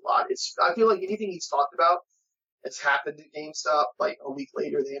about this a lot. I feel like anything he's talked about has happened at GameStop. Like a week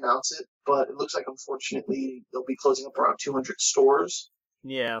later, they announce it, but it looks like unfortunately they'll be closing up around 200 stores.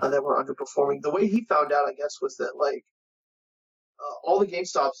 Yeah, that were underperforming. The way he found out, I guess, was that like all the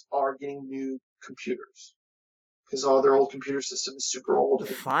GameStops are getting new computers because all their old computer system is super old.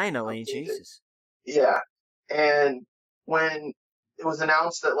 Finally, Jesus. Yeah, and when it was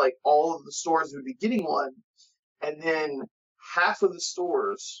announced that like all of the stores would be getting one, and then half of the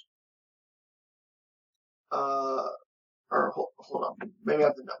stores, or hold on, maybe I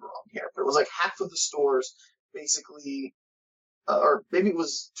have the number wrong here, but it was like half of the stores basically, or maybe it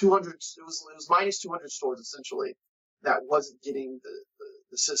was 200. It was minus 200 stores essentially that wasn't getting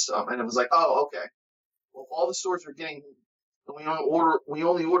the system, and it was like, oh, okay. Well, if all the stores are getting, and we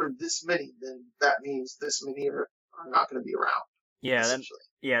only ordered this many, then that means this many are not going to be around.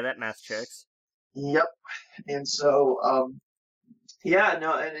 Yeah, that math checks. Yep, and so yeah,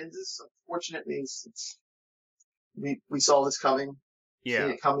 no, and this unfortunately we saw this coming. Yeah,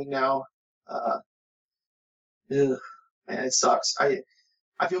 seeing it coming now. Man, it sucks. I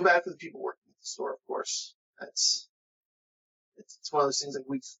feel bad for the people working at the store, of course. It's one of those things like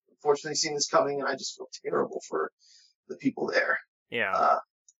we've unfortunately seen this coming, and I just feel terrible for the people there. Yeah.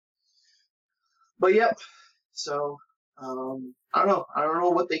 But yep. So I don't know. I don't know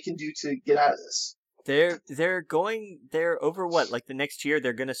what they can do to get out of this. They're over what, like the next year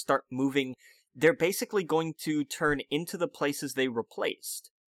they're gonna start moving. They're basically going to turn into the places they replaced,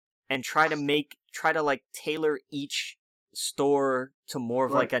 and try to like tailor each store to more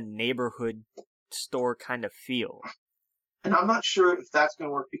of like a neighborhood store kind of feel. And I'm not sure if that's going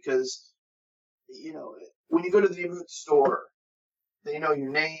to work because, when you go to the neighborhood store, they know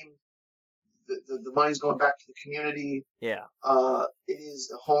your name, the money's going back to the community. Yeah. It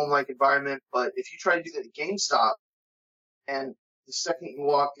is a home-like environment, but if you try to do that at GameStop, and the second you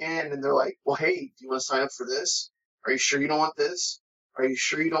walk in and they're like, well, hey, do you want to sign up for this? Are you sure you don't want this? Are you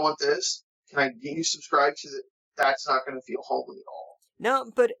sure you don't want this? Can I get you subscribed to it? That's not going to feel homely at all.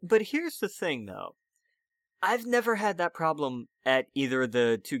 No, but here's the thing, though. I've never had that problem at either of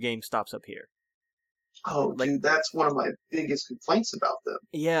the two GameStops up here. Oh, dude, that's one of my biggest complaints about them.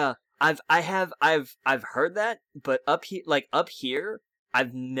 Yeah, I've heard that, but up here,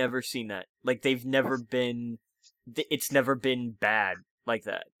 I've never seen that. Like, they've never been. It's never been bad like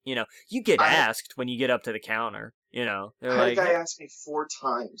that. You know, you get asked when you get up to the counter. You know, they're I had like, a guy ask me 4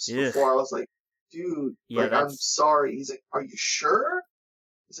 times ugh. before I was like, dude, Yeah, like, I'm sorry. He's like, are you sure?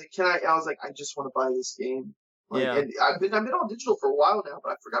 He's like, can I? I was like, I just want to buy this game. Like, yeah. and I've been on digital for a while now,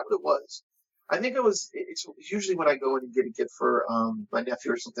 but I forgot what it was. I think it was. It's usually when I go in and get a gift for my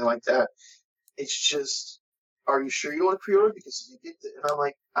nephew or something like that. It's just, are you sure you want to pre-order? Because if you get it, and I'm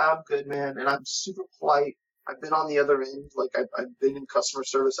like, I'm good, man, and I'm super polite. I've been on the other end. Like, I've been in customer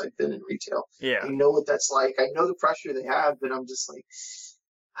service. I've been in retail. Yeah. I know what that's like. I know the pressure they have, but I'm just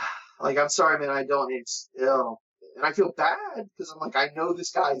like, I'm sorry, man. I don't. It's, and I feel bad because I'm like, I know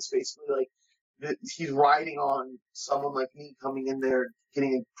this guy is basically like, he's riding on someone like me coming in there,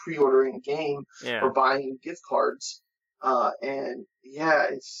 pre-ordering a game or buying gift cards. And yeah,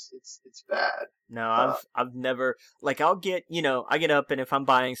 it's bad. No, I've never, like, I'll get, I get up, and if I'm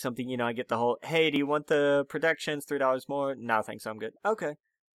buying something, I get the whole, hey, do you want the protections, $3 more? No, thanks, I'm good. Okay.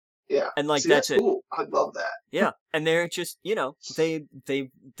 Yeah. And like, See, that's it. Cool. I love that. Yeah. And they're just,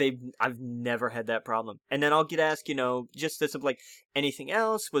 I've never had that problem. And then I'll get asked, just this of like, anything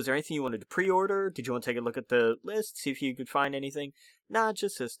else? Was there anything you wanted to pre-order? Did you want to take a look at the list, see if you could find anything? Nah,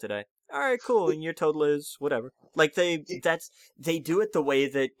 just this today. All right, cool. And your total is whatever. Like, they do it the way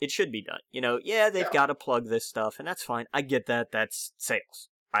that it should be done. They've got to plug this stuff, and that's fine. I get that. That's sales.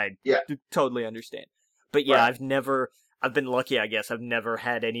 I totally understand. But yeah, right. I've been lucky, I guess. I've never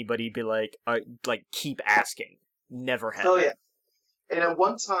had anybody be like, keep asking. Never had. Oh yeah. And at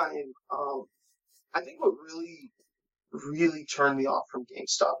one time, I think what really turned me off from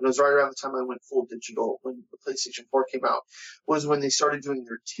GameStop, and it was right around the time I went full digital when the PlayStation 4 came out, was when they started doing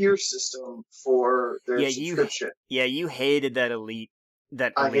their tier system for their subscription. You hated that Elite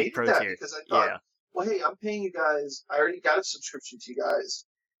I hated Pro that tier. Because I thought, well, hey, I'm paying you guys. I already got a subscription to you guys,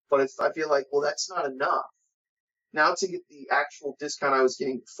 but if I feel like, well, that's not enough. Now to get the actual discount I was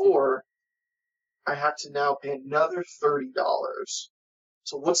getting before, I had to now pay another $30.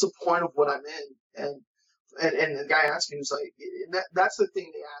 So what's the point of what I'm in? And the guy asked me, he was like, and that's the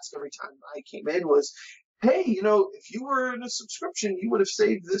thing they ask every time I came in was, hey, if you were in a subscription, you would have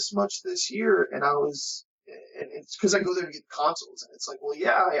saved this much this year. And it's because I go there to get consoles, and it's like, well,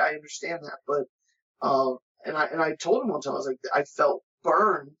 yeah, I understand that, but and I told him one time, I was like, I felt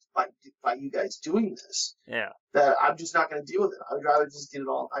burned by you guys doing this. Yeah. That I'm just not going to deal with it. I'd rather just get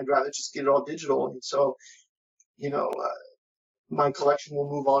it all digital. And so, my collection will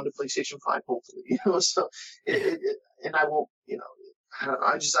move on to PlayStation 5, hopefully, so and I won't, I don't know.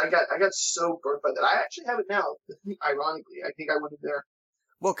 I got so burnt by that. I actually have it now. Ironically, I think I went in there.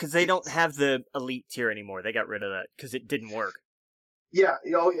 Well, because they don't have the Elite tier anymore. They got rid of that because it didn't work. Yeah.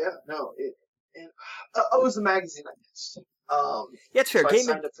 Oh, yeah. No. It was the magazine I missed. Yeah, it's fair. So I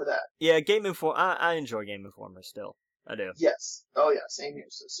signed up for that. Yeah, Game Informer. I enjoy Game Informer still. I do. Yes. Oh, yeah. Same here.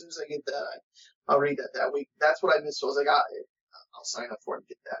 So as soon as I get that, I'll read that week. That's what I missed. So I was like, I'll sign up for it and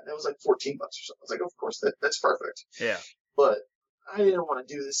get that. And it was like $14 or something. I was like, of course, that's perfect. Yeah. But I didn't want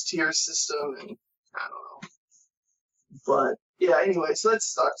to do this tier system, and I don't know. But yeah, anyway, so that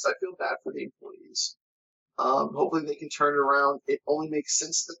sucks. I feel bad for the employees. Hopefully they can turn it around. It only makes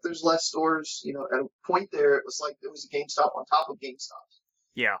sense that there's less stores. At a point there, it was like there was a GameStop on top of GameStop.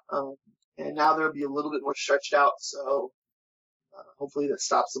 Yeah. And now there'll be a little bit more stretched out. So hopefully that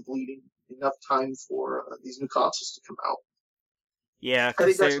stops the bleeding. Enough time for these new consoles to come out. Yeah, I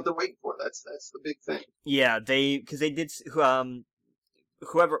think that's what they're waiting for. That's the big thing. Yeah, because they did.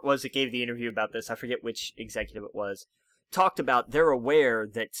 Whoever it was that gave the interview about this, I forget which executive it was, talked about they're aware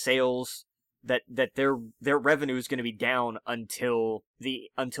that sales that their revenue is going to be down until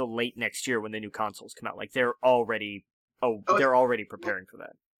late next year when the new consoles come out. Like they're already preparing for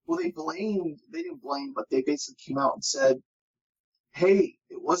that. Well, they didn't blame, but they basically came out and said, hey,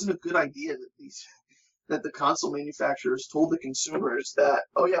 it wasn't a good idea that the console manufacturers told the consumers that,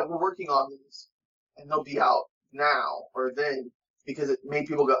 oh yeah, we're working on these and they'll be out now or then, because it made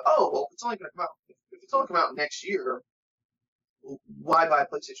people go, oh, well, it's only going to come out. If it's only come out next year, why buy a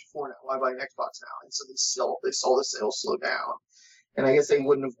PlayStation 4 now? Why buy an Xbox now? And so they saw the sales slow down. And I guess they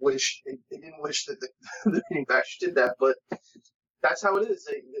wouldn't have wished, they didn't wish that the manufacturers did that, but that's how it is.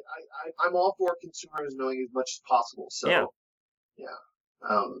 I'm all for consumers knowing as much as possible. So, yeah.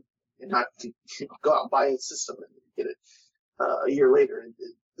 And not to go out and buy a system and get it a year later. And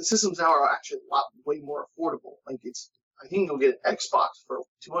the systems now are actually way more affordable. Like I think you'll get an Xbox for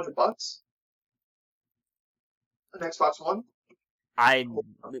 $200. An Xbox One. I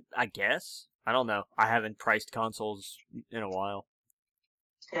guess. I don't know. I haven't priced consoles in a while.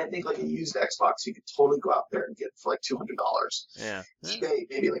 And I think like a used Xbox, you could totally go out there and get for like $200. Yeah. eBay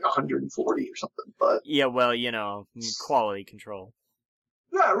maybe like 140 or something. But yeah, well, quality control.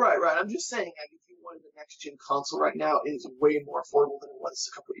 yeah, right. I'm just saying, like, if you wanted the next gen console right now, it is way more affordable than it was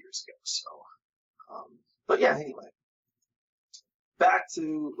a couple of years ago. So, but yeah, anyway, back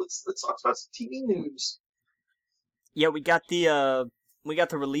to let's talk about some TV news. Yeah, we got the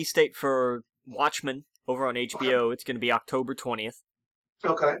release date for Watchmen over on HBO. Okay. It's going to be October 20th.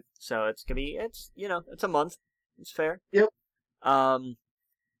 Okay. So it's a month. It's fair. Yep.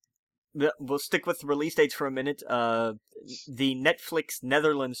 We'll stick with the release dates for a minute. The Netflix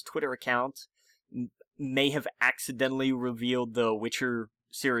Netherlands Twitter account may have accidentally revealed the Witcher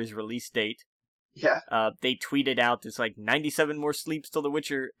series release date. Yeah. They tweeted out it's like 97 more sleeps till The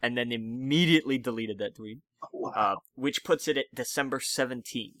Witcher, and then immediately deleted that tweet. Oh, wow. Which puts it at December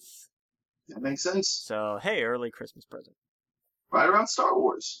 17th. That makes sense. So, hey, early Christmas present. Right around Star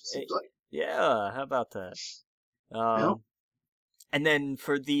Wars, seems like. Yeah, how about that? And then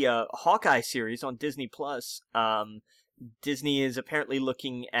for the Hawkeye series on Disney Plus, Disney is apparently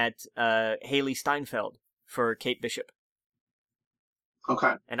looking at Haley Steinfeld for Kate Bishop.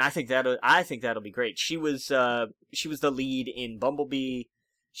 Okay. And I think that'll be great. She was the lead in Bumblebee.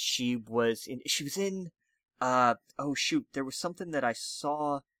 She was in oh shoot, there was something that I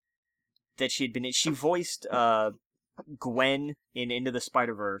saw that she had been in. She voiced Gwen in Into the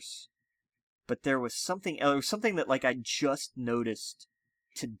Spider-Verse. But there was something that like I just noticed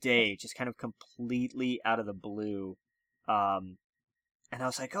today, just kind of completely out of the blue. And I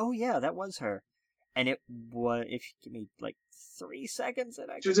was like, "Oh yeah, that was her." And it was, if you give me like 3 seconds, that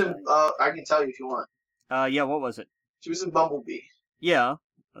I she was in. I can tell you if you want. Yeah, what was it? She was in Bumblebee. Yeah,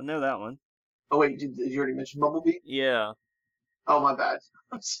 I know that one. Oh wait, did you already mention Bumblebee? Yeah. Oh my bad.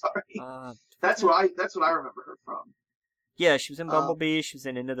 I'm sorry. That's what I remember her from. Yeah, she was in Bumblebee. She was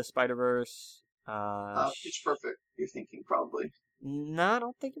in Into the Spider-Verse. Pitch Perfect. You're thinking probably. No, I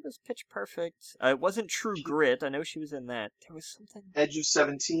don't think it was Pitch Perfect. It wasn't True Grit. I know she was in that. There was something. Edge of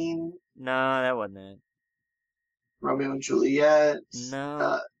 17. No, that wasn't it. Romeo and Juliet.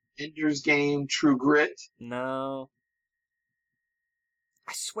 No. Ender's Game. True Grit. No.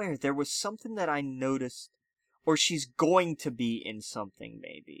 I swear there was something that I noticed, or she's going to be in something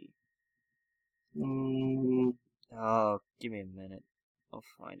maybe. Oh, give me a minute. I'll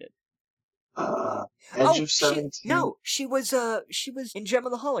find it. Edge of 17. She was in Gem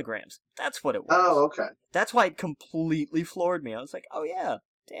of the Holograms. That's what it was. Oh, okay. That's why it completely floored me. I was like, oh yeah,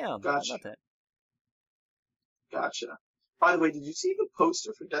 damn. Gotcha. How about that? Gotcha. By the way, did you see the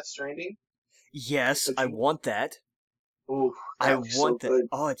poster for Death Stranding? Yes, I want that. Ooh, I want that. Good.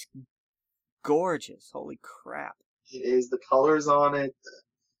 Oh, it's gorgeous. Holy crap. It is. The colors on it.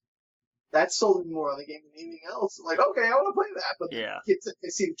 That sold me more on the game than anything else. I'm like, okay, I want to play that. But then I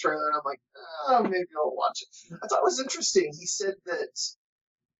see the trailer and I'm like, maybe I'll watch it. I thought it was interesting. He said that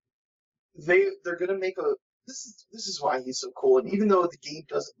they're gonna make a. This is why he's so cool. And even though the game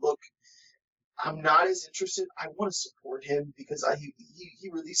doesn't look, I'm not as interested. I want to support him because he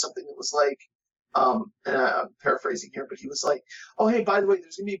released something that was like, and I'm paraphrasing here, but he was like, oh hey, by the way,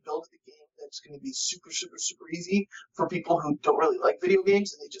 there's gonna be a build of the game that's going to be super, super, super easy for people who don't really like video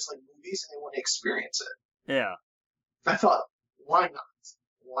games and they just like movies and they want to experience it. Yeah. I thought, why not?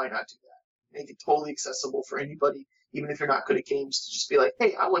 Why not do that? Make it totally accessible for anybody, even if you're not good at games, to just be like,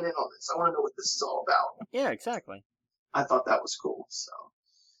 hey, I went in on this. I want to know what this is all about. Yeah, exactly. I thought that was cool. So,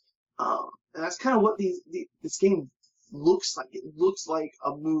 and that's kind of what this game looks like. It looks like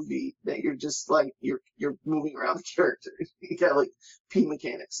a movie that you're just like, you're moving around the characters. You got like P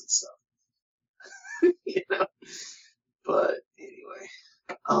mechanics and stuff. You know, but anyway,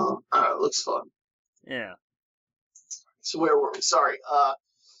 it looks fun. Yeah. So where were we? Sorry,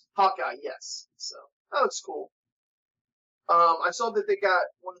 Hawkeye. Yes. So that looks cool. I saw that they got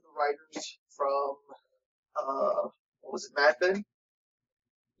one of the writers from what was it, Mad Men?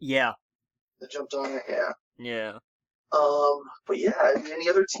 Yeah. That jumped on it. Yeah. Yeah. But yeah, any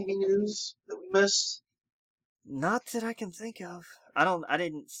other TV news that we missed? Not that I can think of. I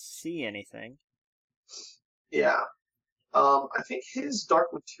didn't see anything. Yeah. I think his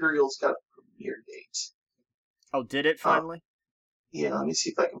Dark Materials got a premiere date. Oh, did it finally? Yeah, let me see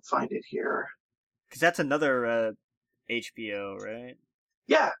if I can find it here. Because that's another HBO, right?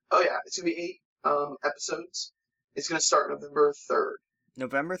 Yeah. Oh, yeah. It's going to be 8 episodes. It's going to start November 3rd.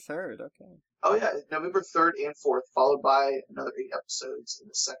 November 3rd, okay. Oh, yeah. November 3rd and 4th, followed by another 8 episodes in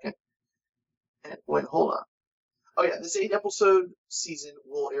the second. And wait, hold on. Oh, yeah. This 8-episode season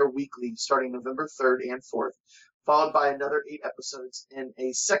will air weekly starting November 3rd and 4th, followed by another 8 episodes in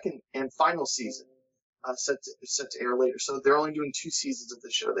a second and final season set to air later. So they're only doing 2 seasons of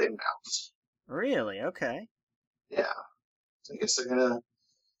the show they announced. Really? Okay. Yeah. So I guess they're gonna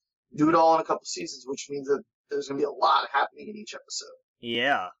do it all in a couple seasons, which means that there's gonna be a lot happening in each episode.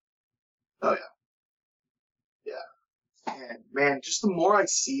 Yeah. Oh yeah. Yeah. And man, just the more I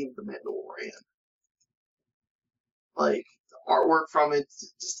see of the Mandalorian, like the artwork from it,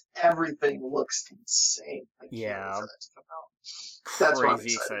 just everything looks insane. I can't wait for that to come out. That's what I'm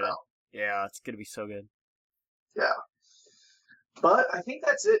excited about. Yeah, it's gonna be so good. Yeah. But I think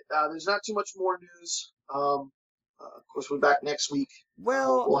that's it. There's not too much more news. Of course, we're back next week.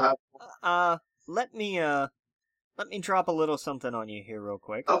 Well, we'll have. Let me drop a little something on you here real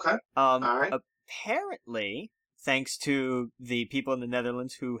quick. Okay. All right. Apparently, thanks to the people in the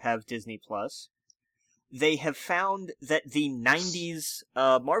Netherlands who have Disney Plus, they have found that the 90s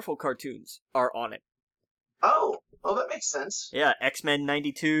Marvel cartoons are on it. Oh, that makes sense. Yeah, X-Men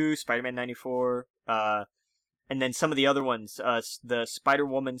 92, Spider-Man 94, and then some of the other ones, the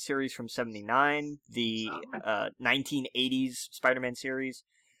Spider-Woman series from 79, the 1980s Spider-Man series,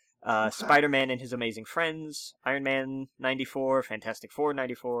 Spider-Man and His Amazing Friends, Iron Man 94, Fantastic Four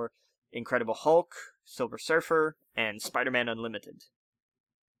 94, Incredible Hulk, Silver Surfer, and Spider-Man Unlimited.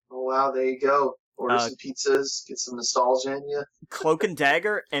 Oh, wow, there you go. Order some pizzas, get some nostalgia in you. Cloak and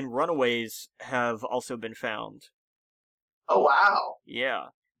Dagger and Runaways have also been found. Oh, wow. Yeah.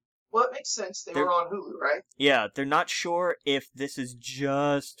 Well, it makes sense. They were on Hulu, right? Yeah, they're not sure if this is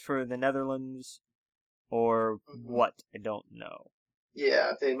just for the Netherlands or what. I don't know.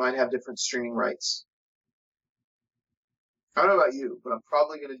 Yeah, they might have different streaming rights. I don't know about you, but I'm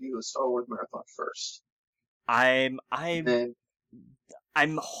probably going to do a Star Wars marathon first. I'm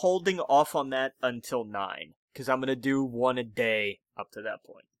holding off on that until 9, because I'm going to do one a day up to that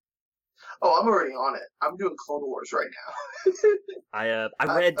point. Oh, I'm already on it. I'm doing Clone Wars right now.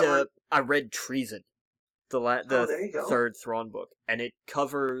 I read Treason, the third Thrawn book, and it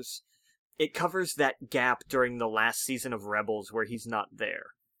covers that gap during the last season of Rebels where he's not there.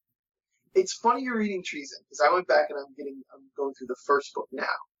 It's funny you're reading Treason, because I went back and I'm going through the first book now.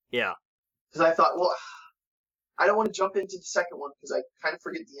 Yeah. Because I thought, well, I don't want to jump into the second one because I kind of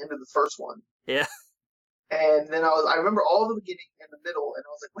forget the end of the first one. Yeah. And then I remember all the beginning and the middle, and I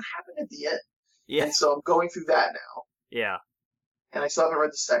was like, what happened at the end? Yeah. And so I'm going through that now. Yeah. And I still haven't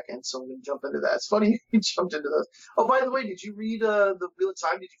read the second, so I'm going to jump into that. It's funny you jumped into those. Oh, by the way, did you read The Wheel of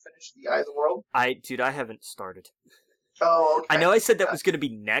Time? Did you finish The Eye of the World? I haven't started. Oh, okay. I know I said that was going to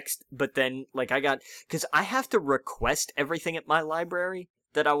be next, but then, because I have to request everything at my library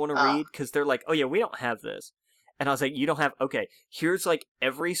that I want to read, because they're like, oh yeah, we don't have this. And I was like, you don't have, okay, here's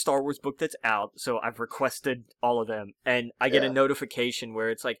every Star Wars book that's out, so I've requested all of them, and I get a notification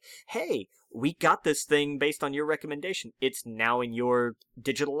where it's like, hey, we got this thing based on your recommendation. It's now in your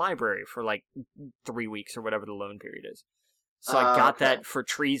digital library for 3 weeks or whatever the loan period is. So I got that for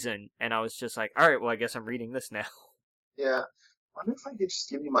Treason, and I was just like, alright, well, I guess I'm reading this now. Yeah. I wonder if I could just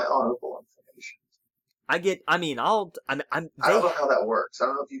give you my Audible information. I don't know how that works. I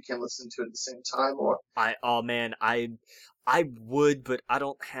don't know if you can listen to it at the same time or. I would, but I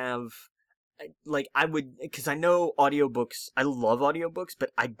don't have. I would, because I know audiobooks. I love audiobooks,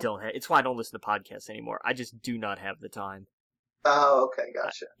 but I don't have. It's why I don't listen to podcasts anymore. I just do not have the time. Oh, okay,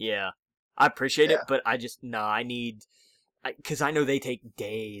 gotcha. Yeah, I appreciate it, but I need, because I know they take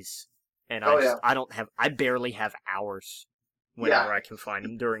days, and I barely have hours whenever I can find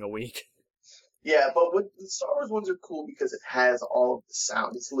them during a week. Yeah, but the Star Wars ones are cool because it has all of the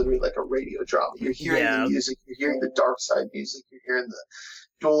sound. It's literally like a radio drama. You're hearing the music, you're hearing the dark side music, you're hearing the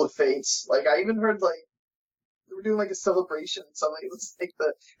Duel of Fates. I even heard they were doing a celebration and something. It was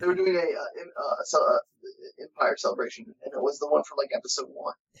they were doing a Empire celebration, and it was the one from episode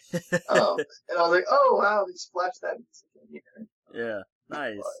 1. And I was like, oh wow, they splashed that music in here. Yeah,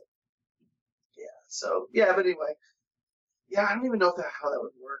 nice. But anyway. Yeah, I don't even know how that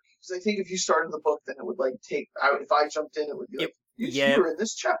would work. Because I think if you started the book, then it would if I jumped in, it would be you were in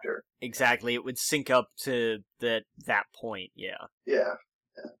this chapter. Exactly, it would sync up to that point. Yeah. Yeah.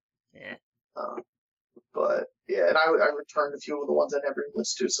 But yeah, and I returned a few of the ones I never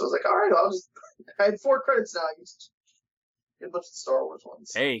listened to, so I was like, all right, I had 4 credits now. I can get a bunch of the Star Wars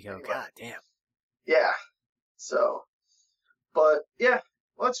ones. There you go. Anyway. God damn. Yeah. So, but yeah,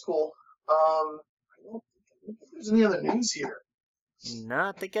 well, that's cool. I don't think there's any other news here. No,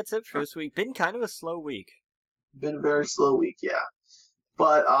 I think that's it for this week. Been kind of a slow week. Been a very slow week, yeah.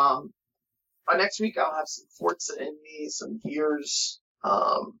 But by next week I'll have some Forza in me, some Gears.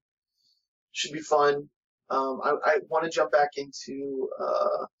 Should be fun. I want to jump back into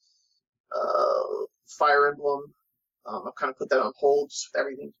Fire Emblem. I've kind of put that on hold just with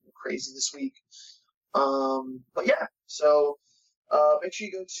everything crazy this week. But yeah, so make sure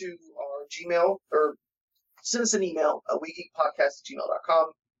you go to our Gmail or send us an email at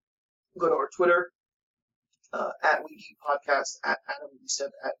wegeekpodcast@gmail.com. Go to our Twitter at wegeekpodcast, at Adam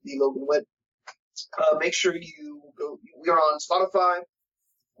Lisa, at the Logan Witt. Make sure you go. We are on Spotify.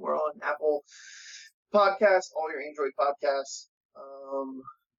 We're on Apple Podcasts, all your Android podcasts.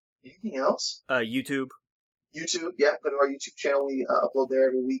 Anything else? YouTube. YouTube, yeah. Go to our YouTube channel. We upload there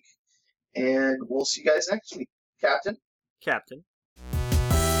every week. And we'll see you guys next week. Captain? Captain.